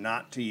Americans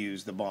not to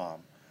use the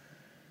bomb.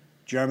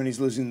 Germany's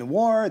losing the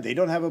war, they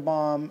don't have a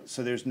bomb,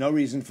 so there's no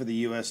reason for the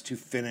U.S. to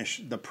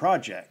finish the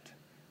project.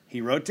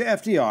 He wrote to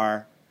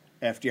FDR.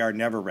 FDR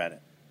never read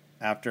it.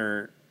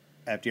 After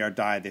FDR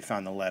died, they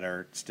found the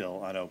letter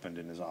still unopened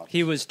in his office.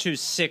 He was too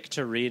sick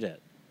to read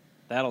it.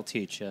 That'll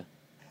teach you.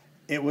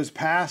 It was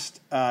passed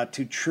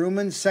to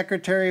Truman's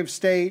Secretary of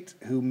State,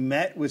 who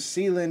met with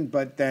Sealand,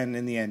 but then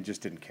in the end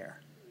just didn't care.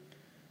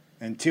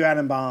 And 2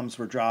 atom bombs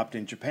were dropped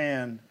in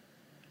Japan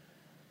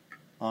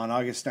in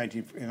August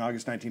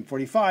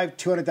 1945.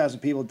 200,000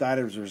 people died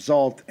as a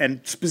result,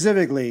 and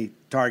specifically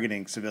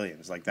targeting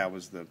civilians. Like, that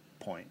was the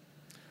point.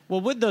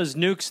 Well, with those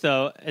nukes,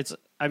 though,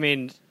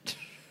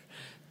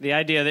 the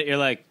idea that you're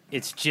like,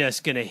 it's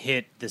just going to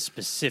hit the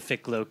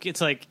specific it's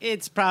like,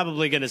 it's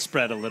probably going to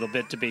spread a little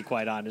bit, to be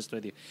quite honest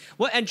with you.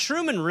 Well, and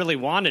Truman really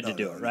wanted to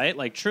do it, right?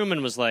 Like,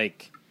 Truman was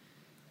like...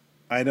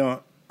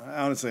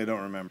 Honestly, I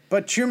don't remember.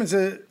 But Truman's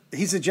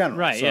he's a general.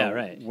 Right, so yeah,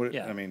 right.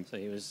 So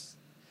he was...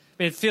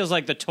 it feels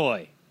like the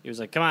toy. He was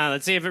like, come on,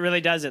 let's see if it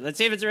really does it. Let's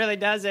see if it really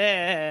does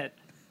it.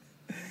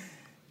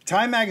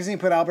 Time magazine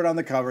put Albert on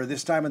the cover,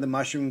 this time with the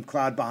mushroom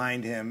cloud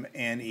behind him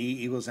and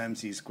E equals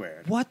MC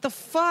squared. What the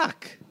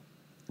fuck?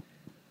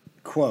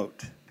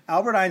 Quote,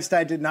 Albert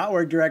Einstein did not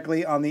work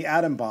directly on the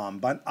atom bomb,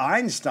 but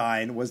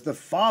Einstein was the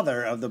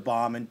father of the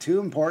bomb in two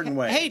important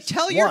ways. Hey,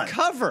 tell your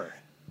cover.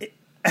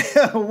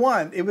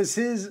 One, it was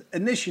his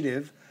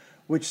initiative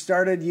which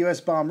started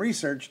U.S. bomb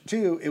research.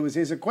 Two, it was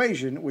his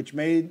equation which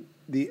made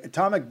the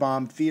atomic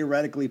bomb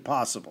theoretically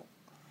possible.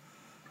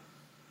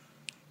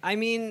 I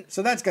mean...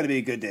 So that's got to be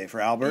a good day for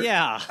Albert.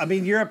 Yeah. I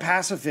mean, you're a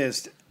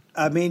pacifist.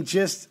 I mean,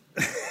 just...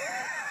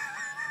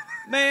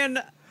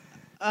 Man,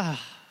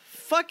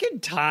 fucking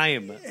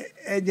time.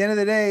 At the end of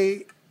the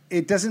day,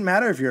 it doesn't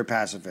matter if you're a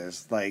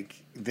pacifist.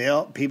 Like,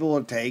 people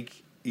will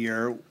take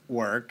your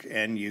work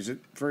and use it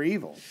for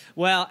evil.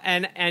 Well,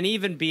 and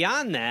even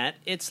beyond that,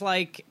 it's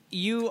like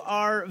you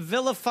are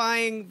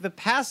vilifying the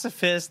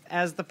pacifist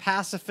as the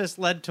pacifist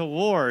led to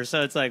war.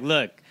 So it's like,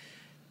 look,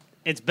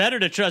 it's better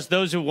to trust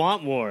those who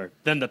want war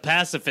than the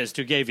pacifist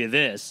who gave you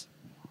this.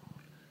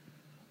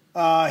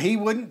 He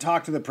wouldn't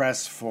talk to the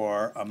press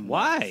for a month.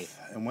 Why?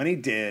 And when he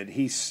did, I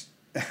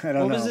don't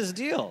know. What was his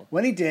deal?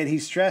 When he did, he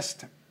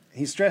stressed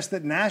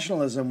that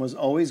nationalism was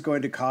always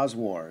going to cause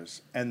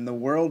wars, and the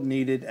world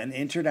needed an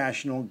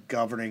international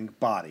governing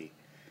body.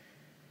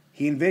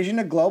 He envisioned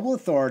a global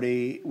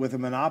authority with a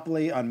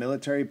monopoly on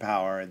military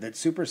power that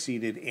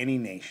superseded any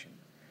nation.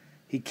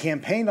 He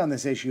campaigned on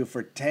this issue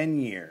for 10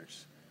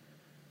 years.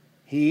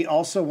 He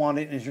also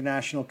wanted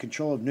international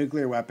control of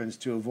nuclear weapons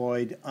to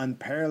avoid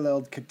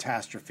unparalleled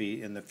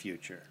catastrophe in the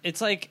future.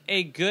 It's like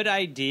a good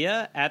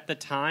idea at the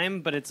time,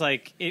 but it's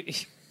like...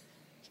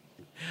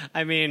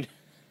 I mean...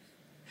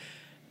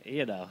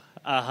 You know,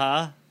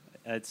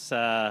 it's,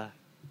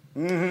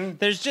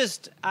 there's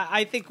just,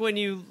 I think when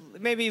you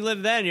maybe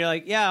live then, you're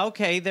like, yeah,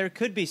 okay, there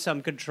could be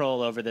some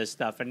control over this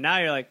stuff. And now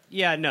you're like,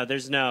 yeah,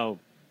 no,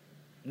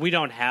 we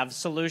don't have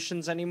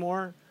solutions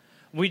anymore.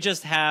 We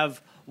just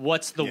have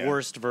what's the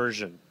worst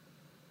version.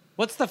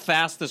 What's the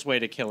fastest way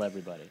to kill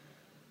everybody?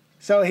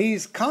 So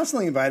he's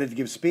constantly invited to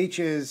give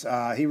speeches.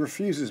 He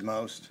refuses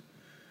most.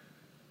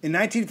 In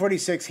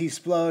 1946,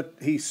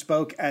 he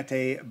spoke at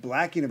a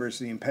black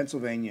university in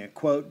Pennsylvania.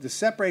 Quote, the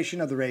separation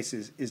of the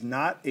races is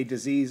not a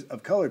disease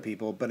of colored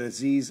people, but a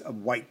disease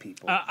of white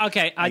people.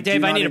 Okay,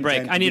 Dave, I need a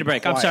break.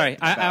 I'm sorry.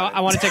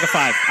 I want to take a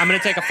 5. I'm going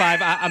to take a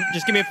 5.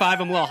 Just give me a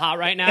 5. I'm a little hot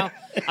right now.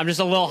 I'm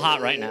just a little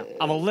hot right now.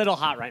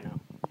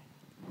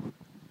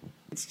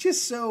 It's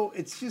just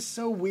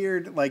so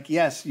weird. Like,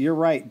 yes, you're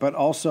right, but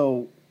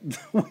also the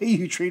way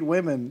you treat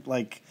women,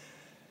 like...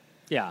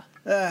 Yeah.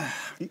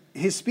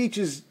 His speech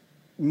is...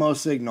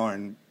 mostly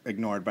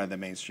ignored by the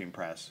mainstream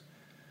press.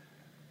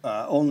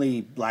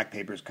 Only black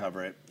papers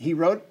cover it. He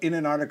wrote in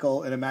an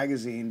article in a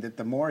magazine that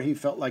the more he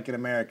felt like an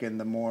American,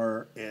 the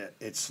more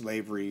its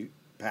slavery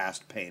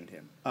past pained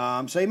him.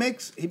 So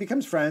he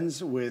becomes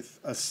friends with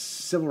a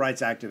civil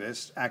rights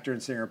activist, actor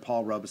and singer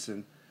Paul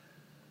Robeson.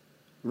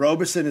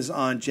 Robeson is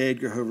on J.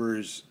 Edgar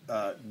Hoover's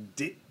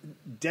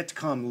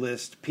DETCOM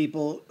list,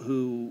 people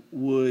who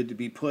would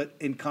be put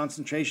in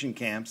concentration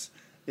camps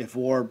if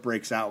war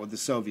breaks out with the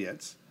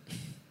Soviets.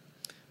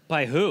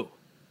 By who?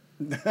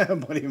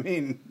 What do you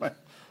mean?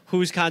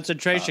 Whose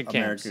concentration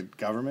camps? American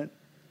government.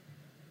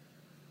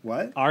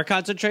 What? Our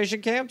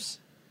concentration camps?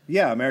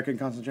 Yeah, American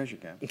concentration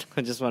camps.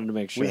 I just wanted to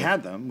make sure. We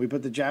had them. We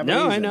put the Japanese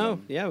No, I in know.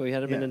 them. Yeah, we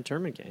had them in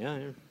internment camp. Yeah.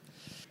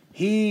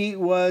 He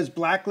was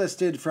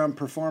blacklisted from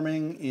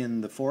performing in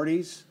the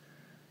 40s.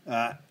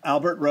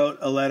 Albert wrote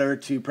a letter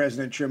to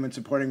President Truman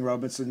supporting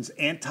Robeson's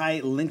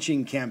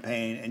anti-lynching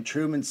campaign, and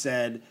Truman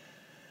said,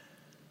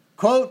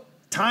 quote,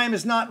 time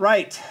is not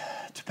right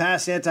to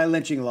pass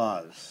anti-lynching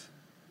laws,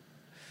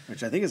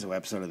 which I think is an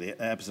episode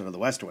of The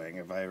West Wing,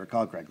 if I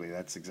recall correctly.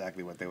 That's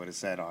exactly what they would have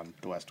said on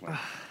The West Wing.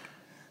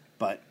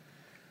 But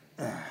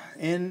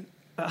in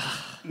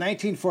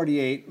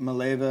 1948,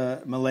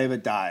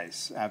 Maleva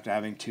dies after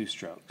having 2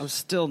 strokes. I'm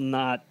still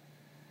not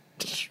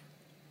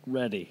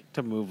ready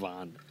to move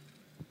on.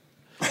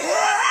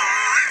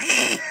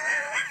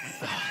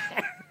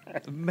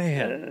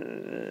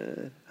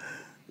 Man.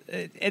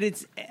 And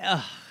it's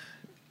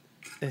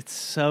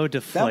so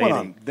deflating. That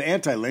went on. The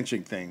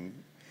anti-lynching thing.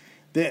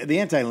 The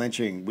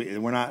anti-lynching.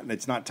 We're not.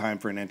 It's not time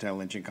for an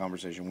anti-lynching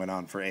conversation. Went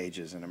on for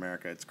ages in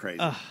America. It's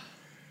crazy.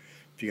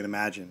 If you can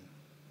imagine.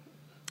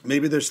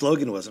 Maybe their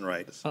slogan wasn't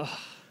right. So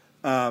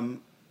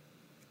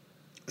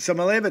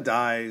Maleva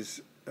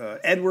dies.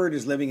 Edward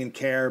is living in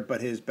care,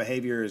 but his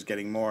behavior is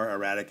getting more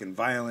erratic and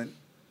violent.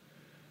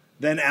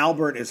 Then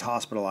Albert is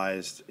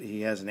hospitalized.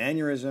 He has an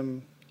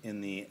aneurysm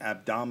in the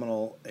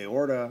abdominal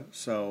aorta,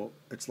 so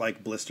it's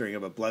like blistering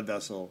of a blood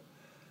vessel.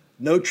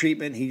 No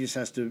treatment. He just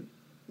has to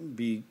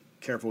be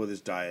careful with his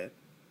diet.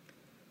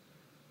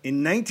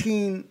 In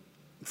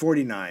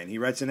 1949, he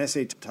writes an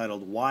essay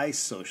titled Why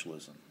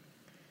Socialism?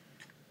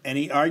 And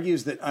he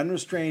argues that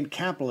unrestrained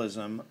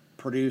capitalism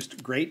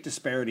produced great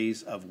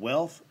disparities of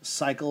wealth,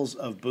 cycles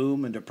of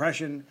boom and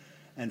depression,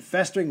 and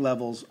festering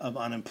levels of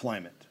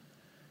unemployment,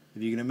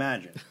 if you can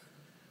imagine.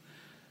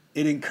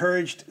 It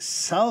encouraged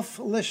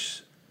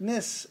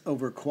selflessness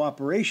over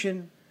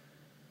cooperation,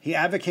 He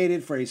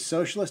advocated for a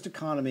socialist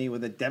economy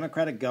with a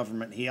democratic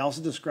government. He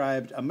also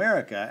described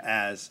America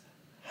as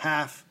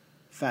half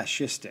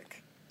fascistic.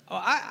 Oh,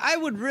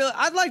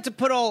 I'd like to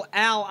put old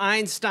Al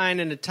Einstein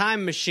in a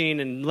time machine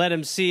and let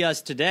him see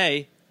us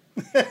today.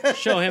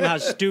 Show him how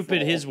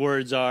stupid his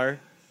words are.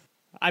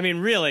 I mean,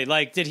 really,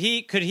 like, could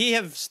he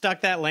have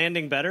stuck that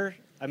landing better?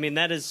 I mean,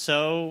 that is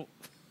so...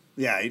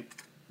 Yeah,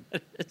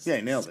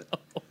 he nailed it.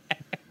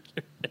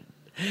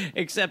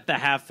 Except the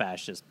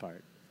half-fascist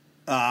part.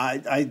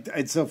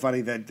 It's so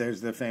funny that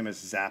there's the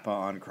famous Zappa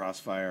on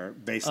Crossfire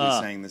basically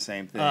saying the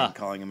same thing,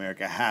 calling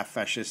America half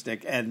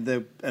fascistic, and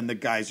the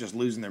guy's just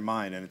losing their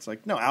mind. And it's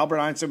like, no, Albert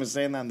Einstein was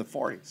saying that in the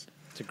 40s.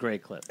 It's a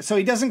great clip. So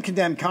he doesn't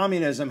condemn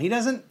communism. He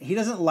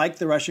doesn't like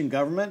the Russian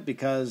government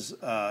because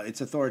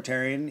it's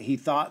authoritarian. He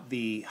thought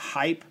the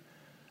hype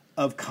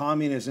of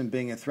communism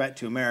being a threat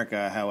to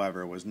America,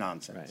 however, was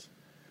nonsense. Right.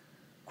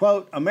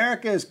 Quote,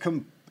 America is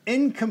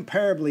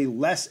incomparably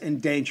less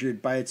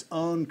endangered by its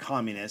own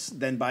communists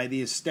than by the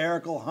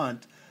hysterical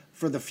hunt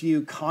for the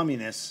few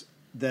communists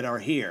that are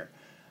here.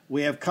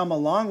 We have come a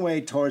long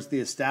way towards the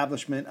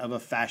establishment of a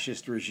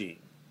fascist regime.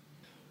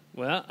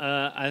 Well,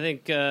 I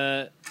think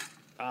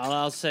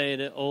I'll say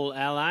that old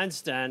Al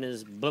Einstein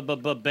is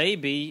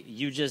baby.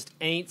 You just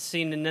ain't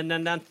seen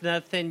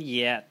nothing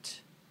yet.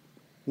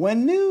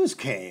 When news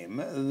came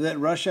that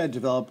Russia had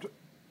developed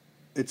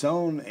its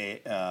own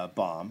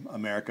bomb,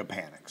 America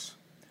panics.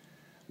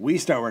 We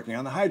start working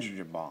on the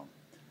hydrogen bomb.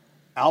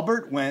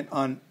 Albert went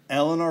on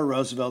Eleanor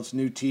Roosevelt's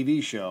new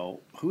TV show.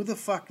 Who the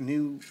fuck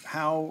knew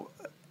how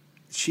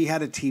she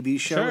had a TV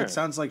show? Sure. It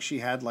sounds like she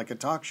had like a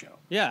talk show.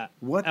 Yeah.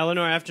 What?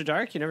 Eleanor After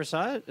Dark? You never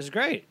saw it? It was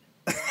great.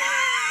 It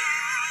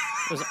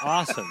was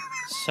awesome.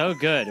 So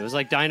good. It was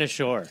like Dinah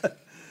Shore.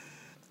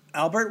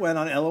 Albert went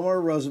on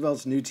Eleanor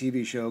Roosevelt's new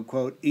TV show,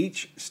 quote,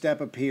 each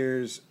step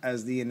appears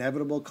as the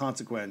inevitable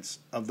consequence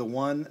of the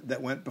one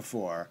that went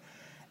before,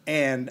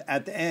 and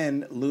at the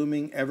end,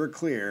 looming ever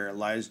clearer,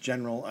 lies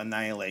general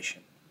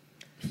annihilation.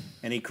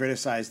 And he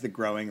criticized the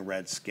growing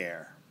Red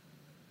Scare.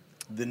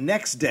 The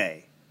next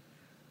day,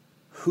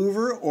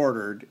 Hoover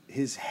ordered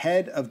his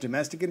head of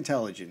domestic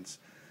intelligence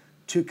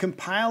to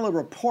compile a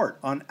report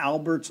on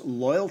Albert's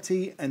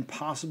loyalty and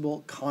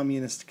possible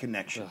communist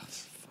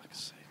connections.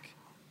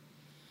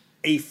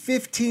 A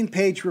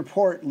 15-page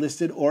report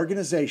listed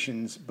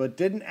organizations but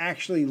didn't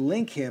actually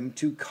link him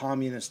to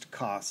communist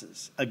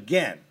causes.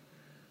 Again,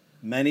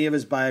 many of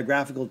his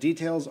biographical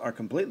details are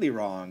completely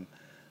wrong,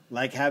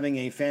 like having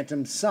a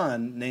phantom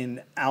son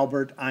named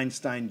Albert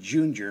Einstein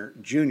Jr.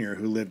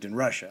 who lived in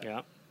Russia.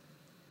 Yeah.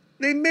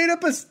 They made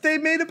up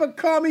a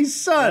commie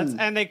son.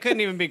 And they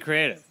couldn't even be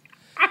creative.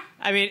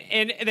 I mean,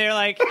 and they're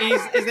like,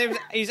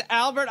 he's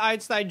Albert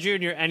Einstein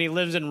Jr. and he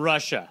lives in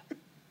Russia.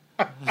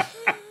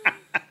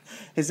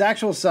 His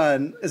actual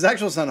son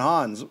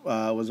Hans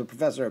was a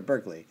professor at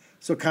Berkeley,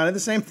 so kind of the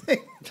same thing.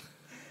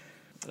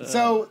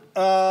 So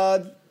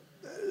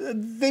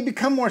they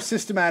become more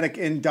systematic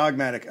and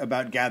dogmatic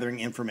about gathering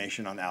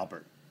information on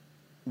Albert.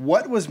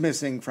 What was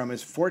missing from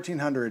his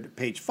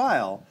 1,400-page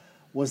file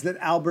was that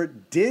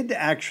Albert did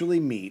actually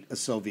meet a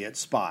Soviet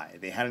spy.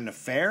 They had an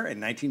affair in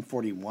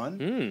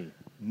 1941.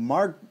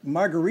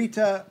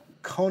 Margarita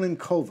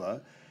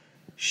Konenkova.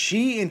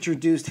 She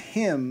introduced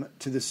him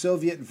to the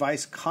Soviet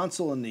vice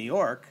consul in New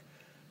York.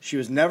 She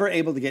was never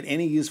able to get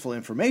any useful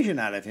information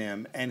out of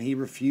him, and he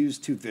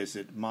refused to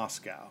visit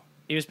Moscow.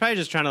 He was probably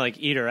just trying to like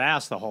eat her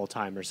ass the whole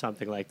time or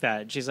something like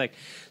that. And she's like,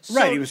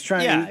 right? He was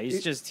trying. Yeah,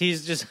 he's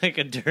just like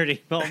a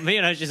dirty old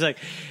man. I was just like,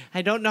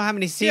 I don't know how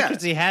many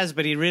secrets he has,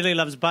 but he really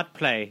loves butt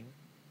play.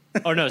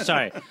 Oh no,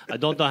 sorry, I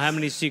don't know how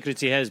many secrets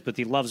he has, but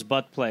he loves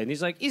butt play. And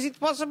he's like, is it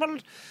possible?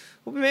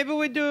 Maybe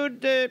we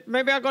do.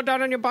 Maybe I'll go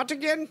down on your butt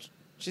again.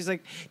 She's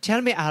like,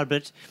 tell me,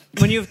 Albert,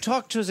 when you've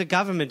talked to the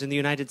government in the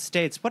United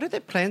States, what are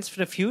their plans for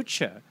the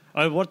future?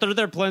 What are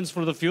their plans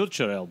for the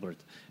future, Albert?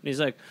 And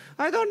he's like,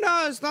 I don't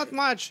know. It's not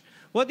much.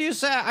 What do you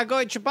say? I go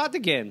at your butt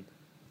again.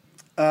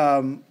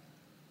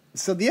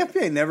 So the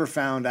FBI never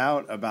found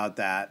out about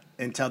that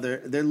until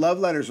their love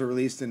letters were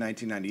released in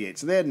 1998.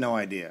 So they had no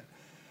idea.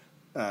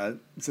 So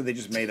they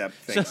just made up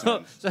fake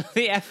sons. So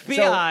the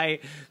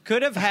FBI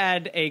could have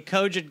had a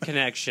cogent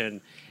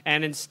connection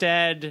and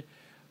instead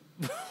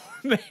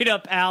made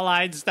up Al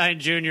Einstein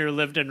Jr.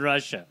 lived in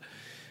Russia.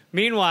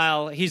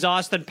 Meanwhile, he's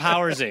Austin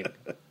Powersing.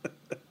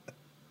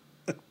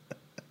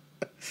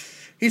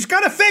 He's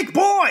got a fake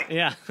boy!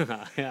 Yeah,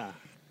 yeah.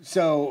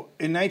 So,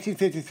 in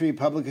 1953,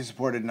 publicly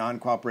supported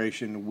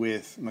non-cooperation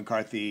with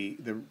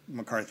the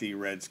McCarthy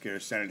Red Scare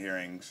Senate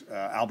hearings.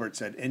 Albert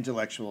said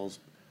intellectuals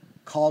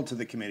called to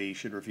the committee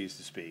should refuse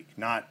to speak.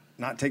 Not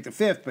take the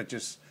fifth, but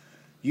just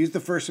use the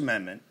First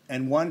Amendment.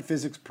 And one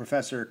physics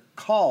professor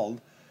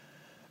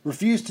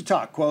refused to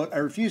talk. Quote, I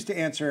refuse to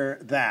answer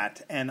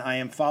that, and I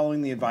am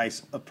following the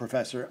advice of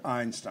Professor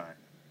Einstein.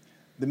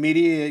 The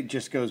media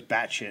just goes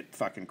batshit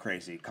fucking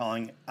crazy,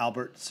 calling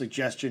Albert's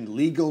suggestion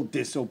legal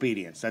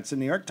disobedience. That's the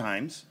New York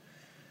Times.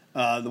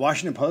 The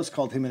Washington Post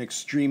called him an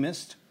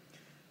extremist.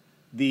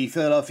 The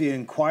Philadelphia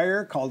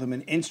Inquirer called him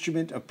an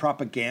instrument of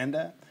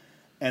propaganda.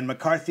 And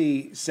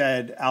McCarthy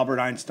said Albert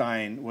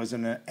Einstein was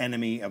an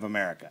enemy of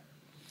America.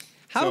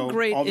 How So,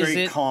 great all is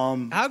very it?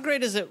 calm. How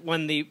great is it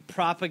when the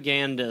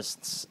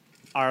propagandists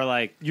are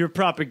like, "You're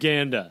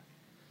propaganda"?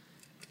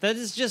 That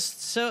is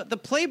just so. The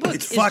playbook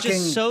It's is fucking-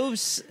 just so.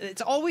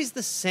 It's always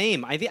the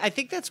same. I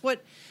think that's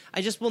what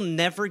I just will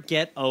never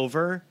get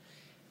over.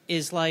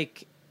 Is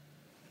like,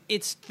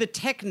 it's the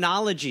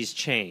technology's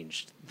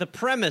changed. The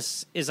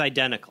premise is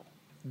identical.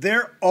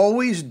 They're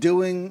always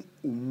doing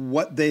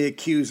what they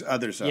accuse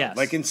others of. Yes.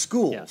 Like in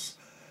schools. Yes.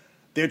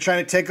 They're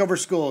trying to take over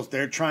schools.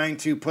 They're trying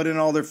to put in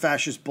all their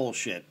fascist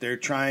bullshit. They're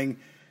trying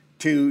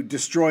to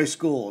destroy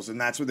schools,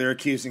 and that's what they're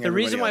accusing The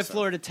everybody reason why else of.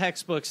 Florida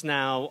textbooks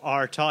now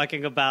are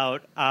talking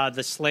about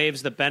the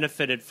slaves that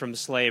benefited from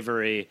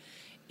slavery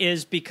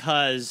is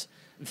because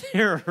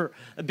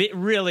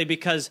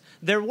because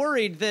they're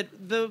worried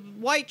that the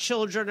white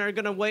children are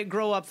going to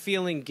grow up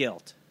feeling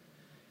guilt.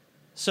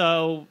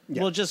 So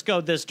we'll just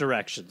go this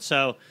direction.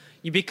 So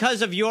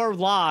because of your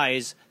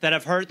lies that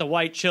have hurt the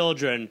white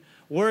children,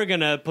 we're going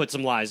to put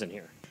some lies in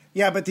here.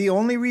 Yeah, but the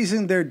only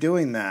reason they're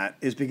doing that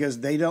is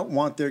because they don't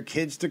want their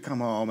kids to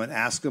come home and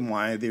ask them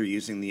why they're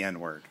using the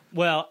N-word.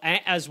 Well,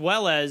 as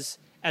well as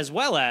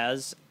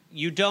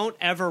you don't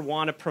ever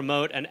want to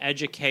promote an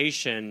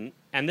education,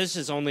 and this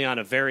is only on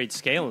a varied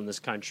scale in this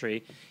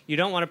country, you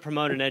don't want to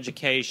promote an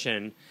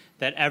education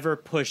that ever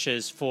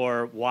pushes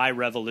for why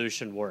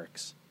revolution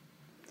works.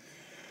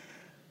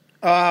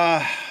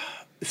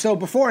 So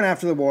before and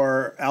after the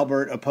war,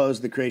 Albert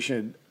opposed the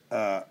creation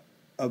of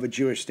a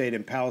Jewish state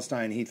in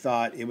Palestine. He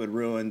thought it would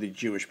ruin the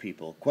Jewish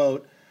people.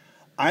 Quote,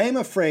 "I am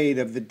afraid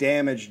of the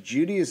damage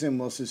Judaism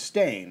will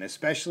sustain,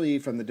 especially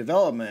from the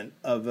development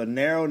of a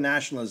narrow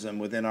nationalism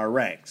within our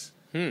ranks."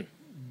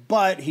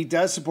 But he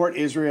does support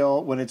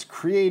Israel when it's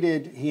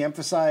created. He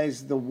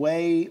emphasized the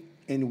way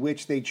in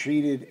which they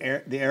treated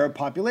the Arab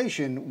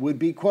population would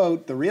be,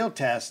 quote, "the real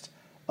test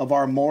of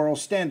our moral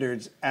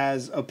standards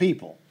as a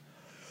people."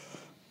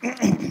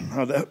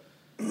 How'd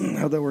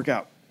that work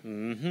out?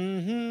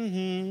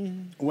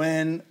 When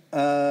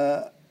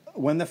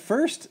the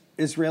first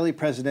Israeli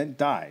president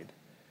died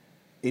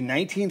in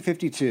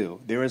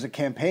 1952, there was a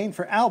campaign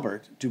for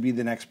Albert to be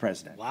the next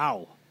president.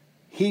 Wow.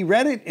 He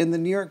read it in the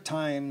New York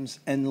Times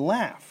and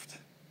laughed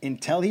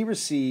until he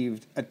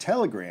received a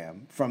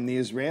telegram from the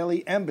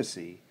Israeli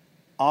embassy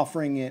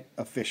offering it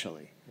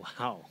officially.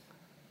 Wow.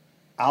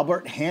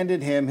 Albert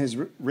handed him his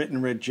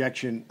written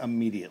rejection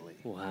immediately.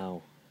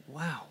 Wow.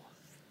 Wow.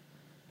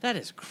 That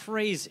is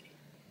crazy.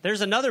 There's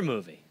another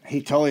movie.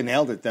 He totally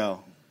nailed it,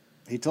 though.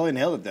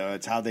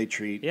 It's how they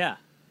treat. Yeah.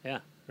 Yeah.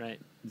 Right.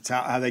 It's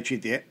how they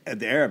treat the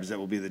Arabs that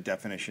will be the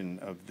definition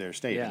of their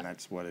state, Yeah. and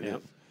that's what it Yep.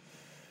 is.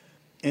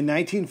 In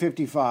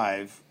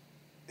 1955,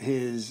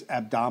 his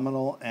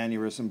abdominal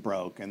aneurysm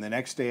broke, and the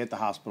next day at the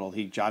hospital,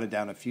 he jotted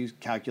down a few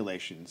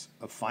calculations,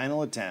 a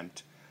final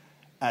attempt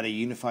at a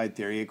unified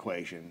theory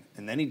equation,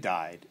 and then he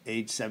died,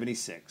 age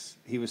 76.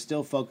 He was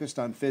still focused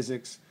on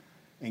physics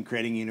and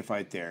creating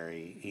unified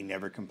theory. He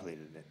never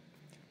completed it.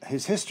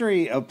 His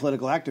history of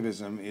political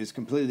activism is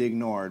completely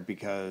ignored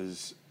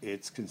because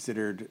it's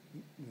considered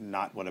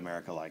not what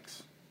America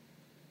likes.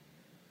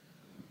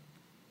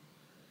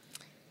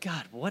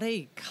 God, what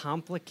a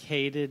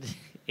complicated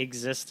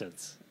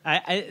existence.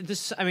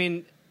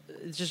 Again,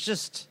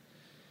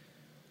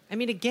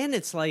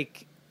 it's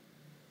like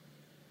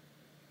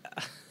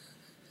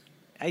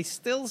I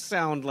still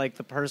sound like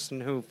the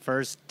person who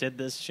first did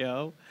this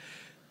show,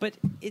 but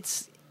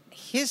it's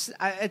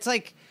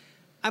like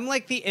I'm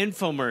like the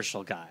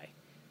infomercial guy.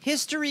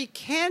 History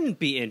can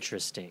be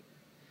interesting.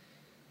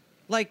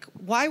 Like,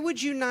 why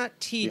would you not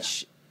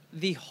teach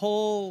the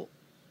whole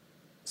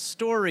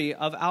story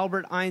of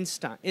Albert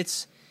Einstein?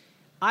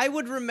 I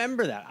would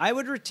remember that. I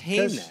would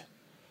retain that.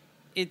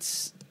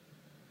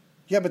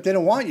 Yeah, but they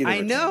don't want you to.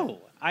 I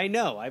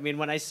know. I mean,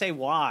 when I say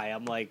why,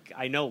 I'm like,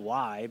 I know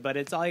why, but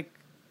it's like,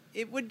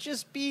 it would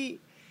just be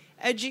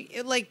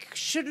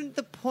shouldn't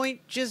the point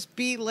just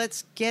be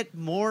let's get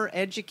more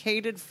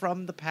educated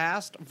from the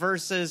past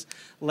versus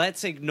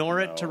let's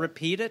ignore it to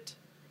repeat it?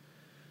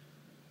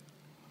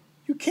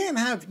 You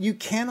cannot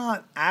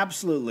have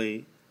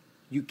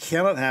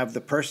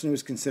the person who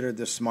is considered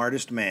the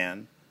smartest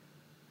man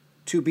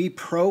to be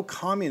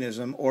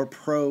pro-communism or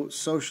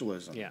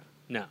pro-socialism. Yeah,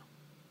 no.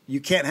 You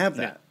can't have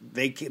that. No.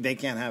 They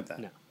can't have that.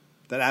 No.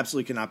 That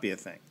absolutely cannot be a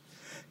thing.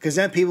 Because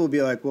then people will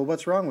be like, well,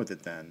 what's wrong with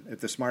it then?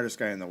 If the smartest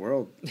guy in the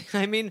world...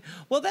 I mean,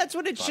 well, that's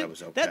what it Thought should... it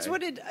was okay. That's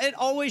what it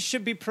always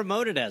should be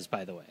promoted as,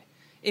 by the way.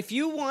 If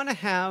you want to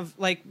have...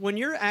 Like, when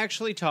you're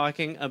actually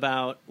talking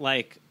about,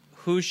 like,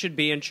 who should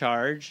be in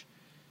charge,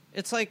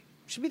 it's like,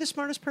 should be the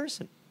smartest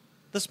person.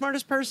 The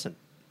smartest person.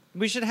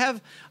 We should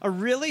have a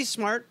really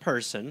smart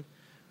person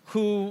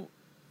who,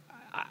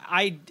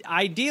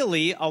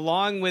 ideally,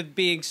 along with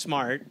being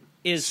smart,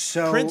 is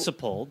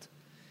principled.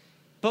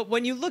 But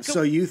when you look at...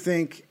 So you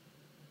think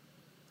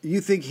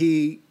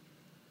he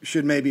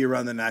should maybe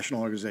run the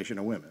National Organization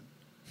of Women?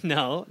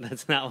 No,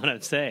 that's not what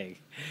I'm saying.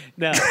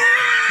 No,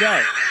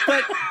 no.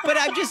 But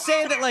I'm just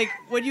saying that, like,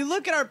 when you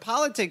look at our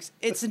politics,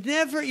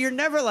 you're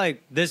never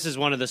like, this is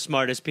one of the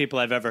smartest people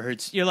I've ever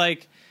heard. You're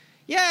like,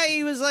 yeah,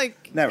 he was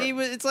like, Never.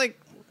 It's like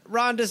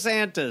Ron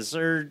DeSantis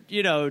or,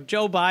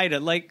 Joe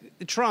Biden,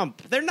 like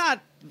Trump. They're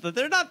not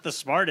the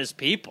smartest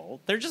people.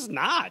 They're just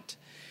not.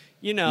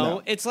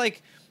 No. It's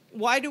like,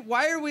 why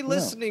are we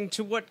listening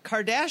to what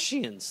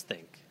Kardashians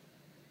think?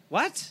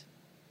 What?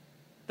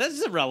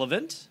 That's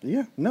irrelevant.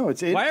 Yeah, no,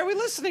 Why are we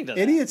listening to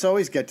that? Idiots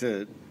always get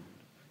to,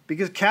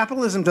 because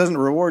capitalism doesn't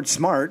reward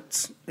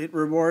smarts. It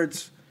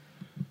rewards,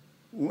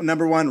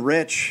 number one,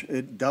 rich.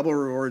 It double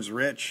rewards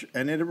rich,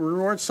 and it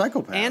rewards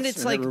psychopaths. And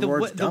it's like the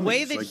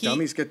way that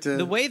dummies get to,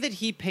 the way that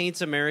he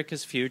paints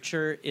America's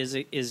future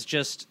is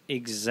just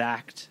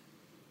exact.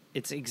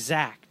 It's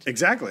exact.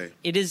 Exactly.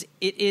 It is.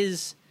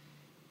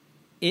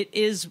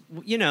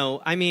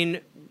 I mean,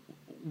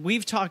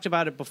 we've talked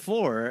about it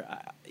before.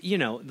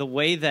 The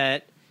way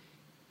that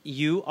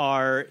you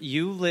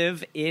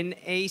live in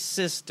a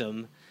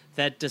system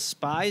that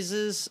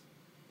despises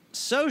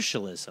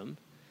socialism.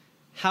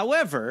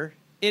 However,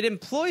 it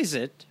employs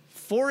it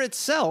for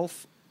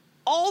itself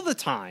all the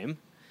time,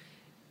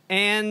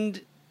 and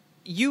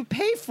you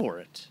pay for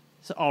it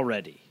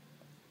already.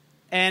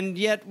 And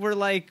yet we're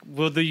like,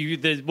 well,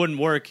 that wouldn't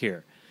work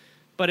here.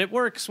 But it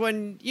works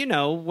when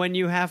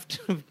you have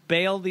to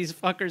bail these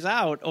fuckers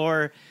out.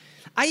 Or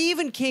I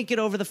even can't get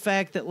over the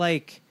fact that,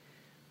 like,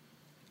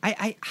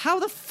 how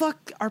the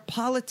fuck are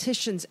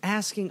politicians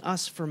asking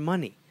us for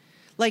money?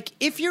 Like,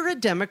 if you're a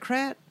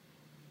Democrat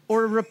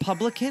or a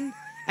Republican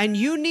and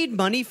you need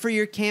money for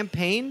your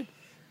campaign,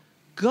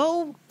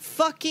 go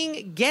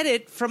fucking get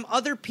it from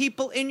other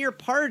people in your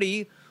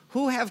party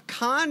who have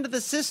conned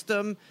the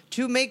system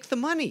to make the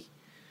money.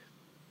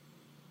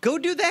 Go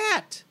do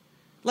that.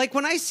 Like,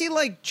 when I see,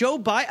 like, Joe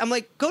Biden, I'm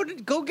like, go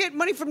get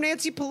money from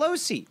Nancy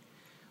Pelosi.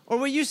 Or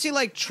when you see,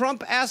 like,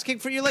 Trump asking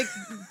for, you're like,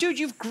 dude,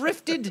 you've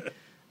grifted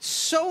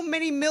so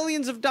many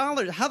millions of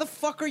dollars. How the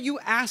fuck are you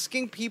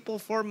asking people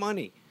for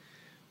money?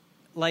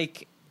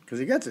 Like, because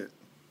he gets it.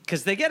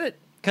 Because they get it.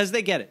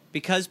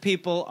 Because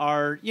people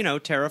are,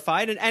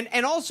 terrified.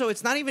 And also,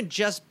 it's not even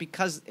just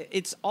because,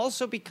 it's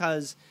also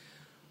because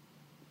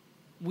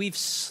we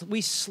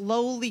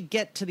slowly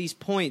get to these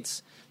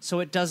points so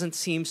it doesn't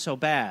seem so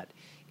bad.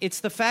 It's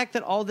the fact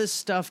that all this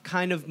stuff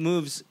kind of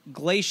moves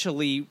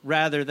glacially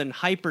rather than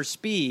hyper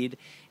speed.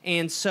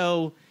 And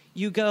so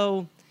you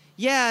go,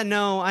 yeah,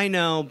 no, I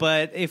know,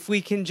 but if we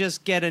can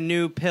just get a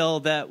new pill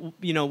that,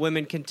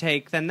 women can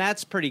take, then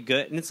that's pretty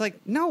good. And it's like,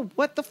 no,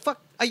 what the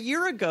fuck? A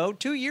year ago,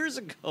 2 years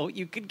ago,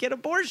 you could get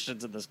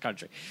abortions in this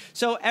country.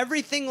 So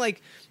everything,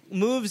 like,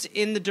 moves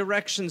in the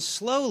direction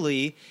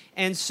slowly.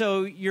 And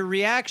so your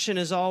reaction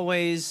is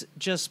always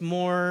just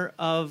more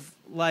of,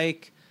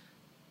 like,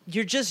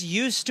 you're just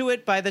used to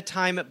it by the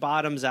time it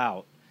bottoms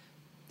out.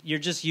 You're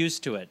just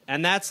used to it.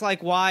 And that's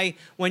like why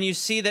when you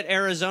see that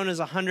Arizona's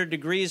 100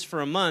 degrees for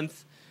a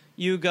month,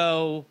 you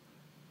go,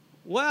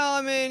 well,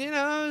 I mean, it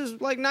was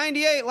like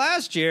 98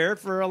 last year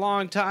for a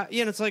long time.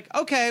 It's like,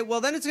 okay, well,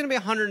 then it's going to be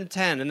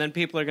 110, and then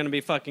people are going to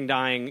be fucking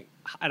dying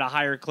at a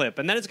higher clip.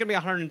 And then it's going to be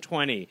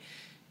 120.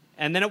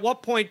 And then at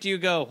what point do you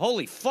go,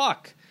 holy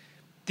fuck,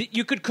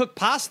 you could cook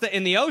pasta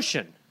in the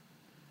ocean?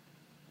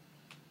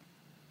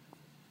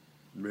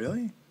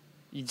 Really?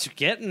 It's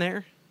getting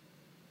there.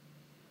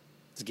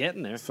 It's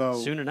getting there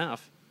soon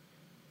enough.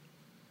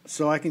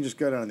 So I can just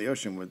go down to the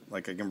ocean with,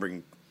 like, I can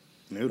bring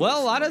noodles.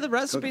 Well, a lot of the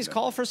recipes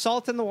call for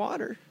salt in the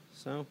water,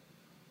 so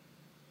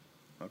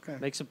okay,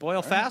 makes it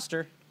boil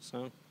faster.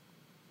 So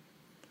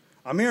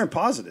I'm hearing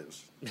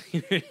positives.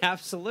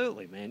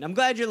 Absolutely, man. I'm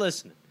glad you're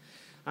listening.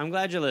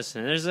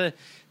 There's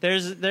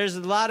a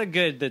lot of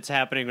good that's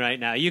happening right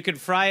now. You can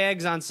fry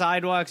eggs on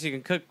sidewalks. You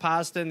can cook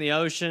pasta in the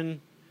ocean.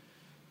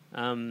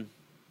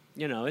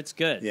 It's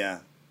good. Yeah.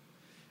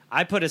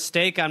 I put a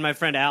steak on my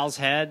friend Al's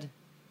head.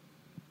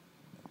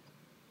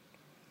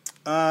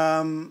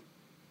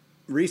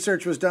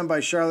 Research was done by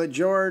Charlotte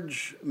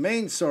George.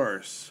 Main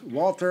source,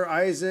 Walter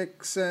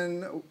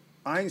Isaacson,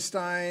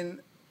 Einstein,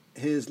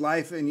 His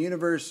Life and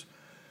Universe.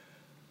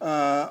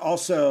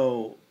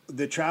 Also,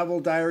 The Travel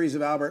Diaries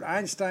of Albert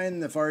Einstein,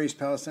 The Far East,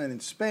 Palestine,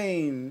 and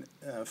Spain.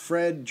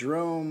 Fred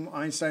Jerome,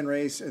 Einstein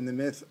Race and the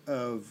Myth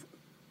of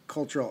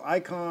Cultural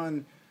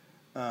Icon.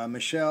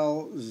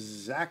 Michelle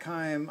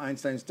Zackheim,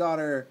 Einstein's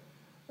daughter.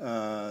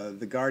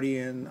 The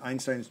Guardian,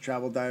 Einstein's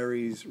Travel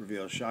Diaries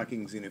reveals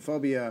shocking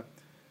xenophobia.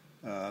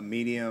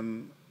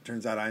 Medium,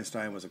 turns out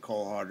Einstein was a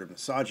cold-hearted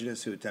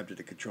misogynist who attempted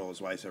to control his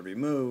wife's every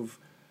move.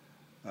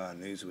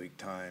 Newsweek,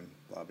 Time,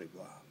 blah, blah,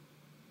 blah.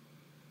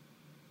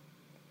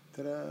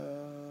 Ta-da!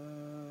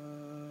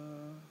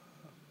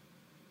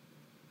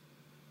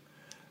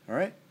 All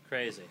right.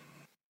 Crazy.